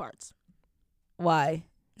into 2 parts. Why?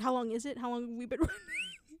 How long is it? How long have we been running?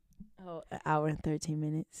 Oh, an hour and 13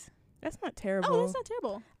 minutes. That's not terrible. Oh, that's not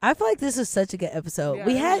terrible. I feel like this was such a good episode. Yeah,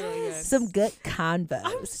 we it was had really good. some good convos.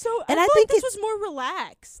 I'm so. And I I feel think like this it's- was more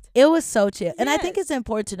relaxed. It was so chill. And I think Yes. it's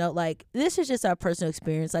important to note, like, this is just our personal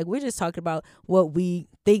experience. Like, we're just talking about what we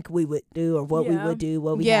think we would do or what we Yeah. would do,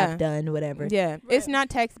 what we Yeah. have done, whatever. Yeah, it's Right. not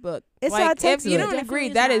textbook. It's Like, not If you textbook. don't Definitely agree,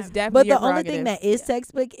 is that not. is definitely But your the only thing prerogative. that is Yeah.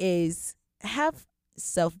 textbook is have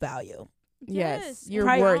self-value. Yes, your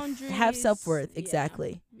and worth. boundaries. Have self-worth. Yeah.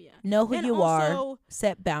 Exactly. Yeah. Know who And you are. also,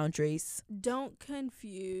 Set boundaries. don't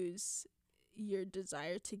confuse your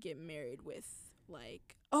desire to get married with,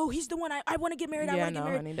 like, oh, he's the one I want to get married. I Yeah, want to no, get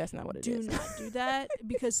married. honey, that's not what it Do is. not do that,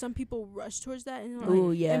 because some people rush towards that and, like,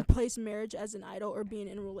 Ooh, yeah. and place marriage as an idol or being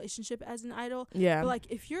in a relationship as an idol. Yeah, But, like,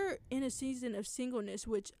 if you're in a season of singleness,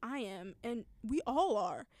 which I am, and we all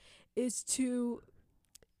are,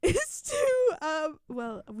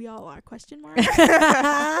 well, we all are, question mark.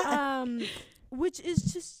 Which is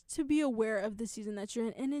just to be aware of the season that you're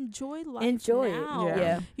in and enjoy life. Enjoy it. now.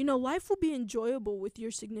 Yeah. You know, life will be enjoyable with your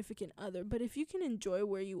significant other, but if you can enjoy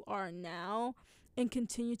where you are now and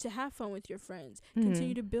continue to have fun with your friends,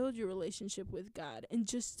 continue to build your relationship with God, and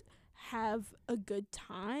just have a good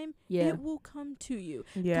time, Yeah. it will come to you.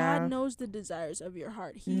 yeah. God knows the desires of your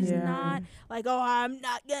heart. He's Yeah. not like, oh, I'm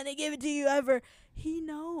not going to give it to you ever. He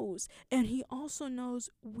knows. And he also knows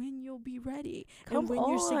when you'll be ready. Come and when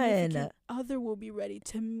your significant on. other will be ready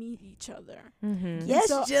to meet each other. Mm-hmm. Yes,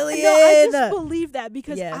 So, Jillian. No, I just believe that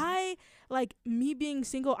because Yeah. I, like, me being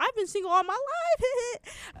single, I've been single all my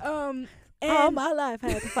life. All And my life I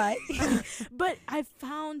had to fight. but I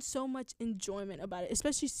found so much enjoyment about it,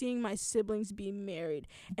 especially seeing my siblings be married.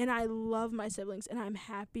 And I love my siblings and I'm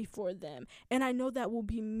happy for them. And I know that will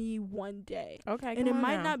be me one day. Okay, And it come on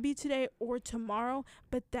might now. not be today or tomorrow,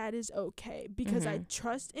 but that is okay because I Mhm.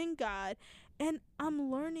 trust in God and I'm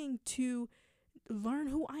learning to learn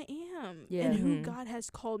who I am Yeah. and who God has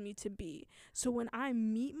called me to be. So when I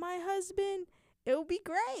meet my husband, it'll be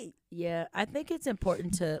great. Yeah, I think it's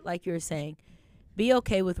important to, like you were saying, be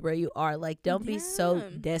okay with where you are. Like, don't be so Yeah.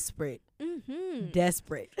 desperate Mm-hmm.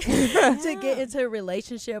 to get into a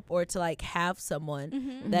relationship or to like have someone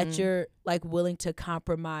Mm-hmm. that you're like willing to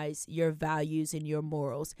compromise your values and your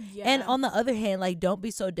morals. Yeah. And on the other hand, like, don't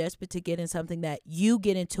be so desperate to get in something that you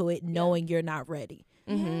get into it knowing you're not ready.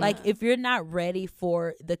 Mhm. Like, if you're not ready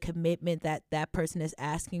for the commitment that that person is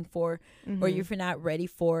asking for, or if you're not ready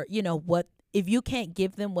for, you know, what, if you can't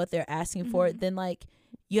give them what they're asking for, then like,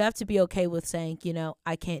 you have to be okay with saying, you know,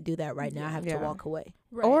 I can't do that right now. I have to Yeah. walk away.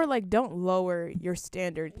 Right. Or like don't lower your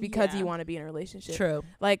standards because Yeah. you want to be in a relationship. True.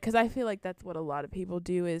 Like, because I feel like that's what a lot of people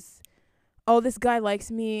do is, oh, this guy likes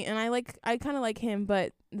me and I kind of like him,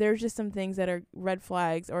 but there's just some things that are red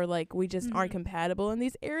flags, or like we just aren't compatible in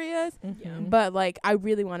these areas. Yeah. But like I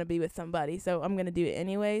really want to be with somebody, so I'm gonna do it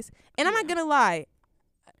anyways. And I'm not gonna lie,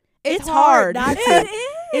 it's hard. not to. It is.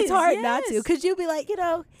 It's hard not to, yes. because you'll be like, you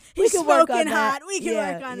know, He's can work smoking on that. hot. We can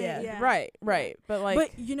Yeah, work on yeah. it. Yeah. Right. But like,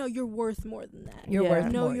 But you know, you're worth more than that. You're Yeah.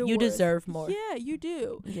 worth Know more. your You worth. deserve more. Yeah, you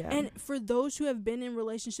do. yeah. And for those who have been in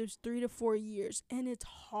relationships 3 to 4 years, and it's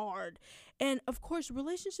hard. And of course,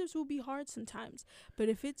 relationships will be hard sometimes. But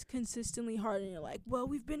if it's consistently hard and you're like, well,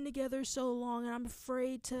 we've been together so long and I'm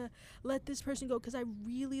afraid to let this person go because I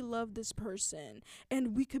really love this person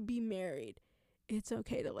and we could be married, it's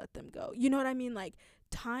okay to let them go. You know what I mean? Like,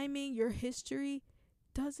 timing, your history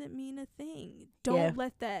doesn't mean a thing. Don't Yeah.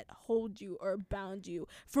 let that hold you or bound you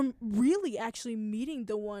from really actually meeting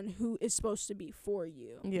the one who is supposed to be for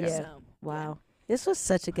you. Yeah. So, Wow. This was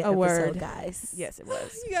such a good A episode, word. guys. Yes, it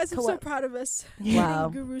was. You guys, I'm Come so on. proud of us. Wow.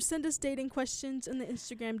 Dating Guru, send us dating questions in the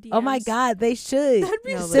Instagram DMs. Oh my God, they should. That'd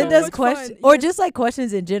be No, so Send literally. us much questions, fun. or Yes. just like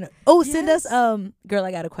questions in general. Oh, send us Yes. girl,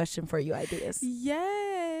 I got a question for you ideas.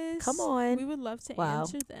 Yes. Come on. We would love to Wow.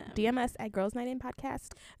 answer them. DM us at Girls Night In Podcast.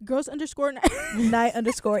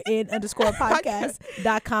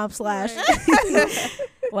 night_in_podcast.com/.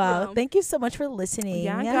 Wow. Wow. Thank you so much for listening.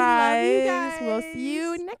 Yeah, love you guys. guys. We'll see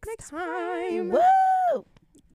you next time. Woo!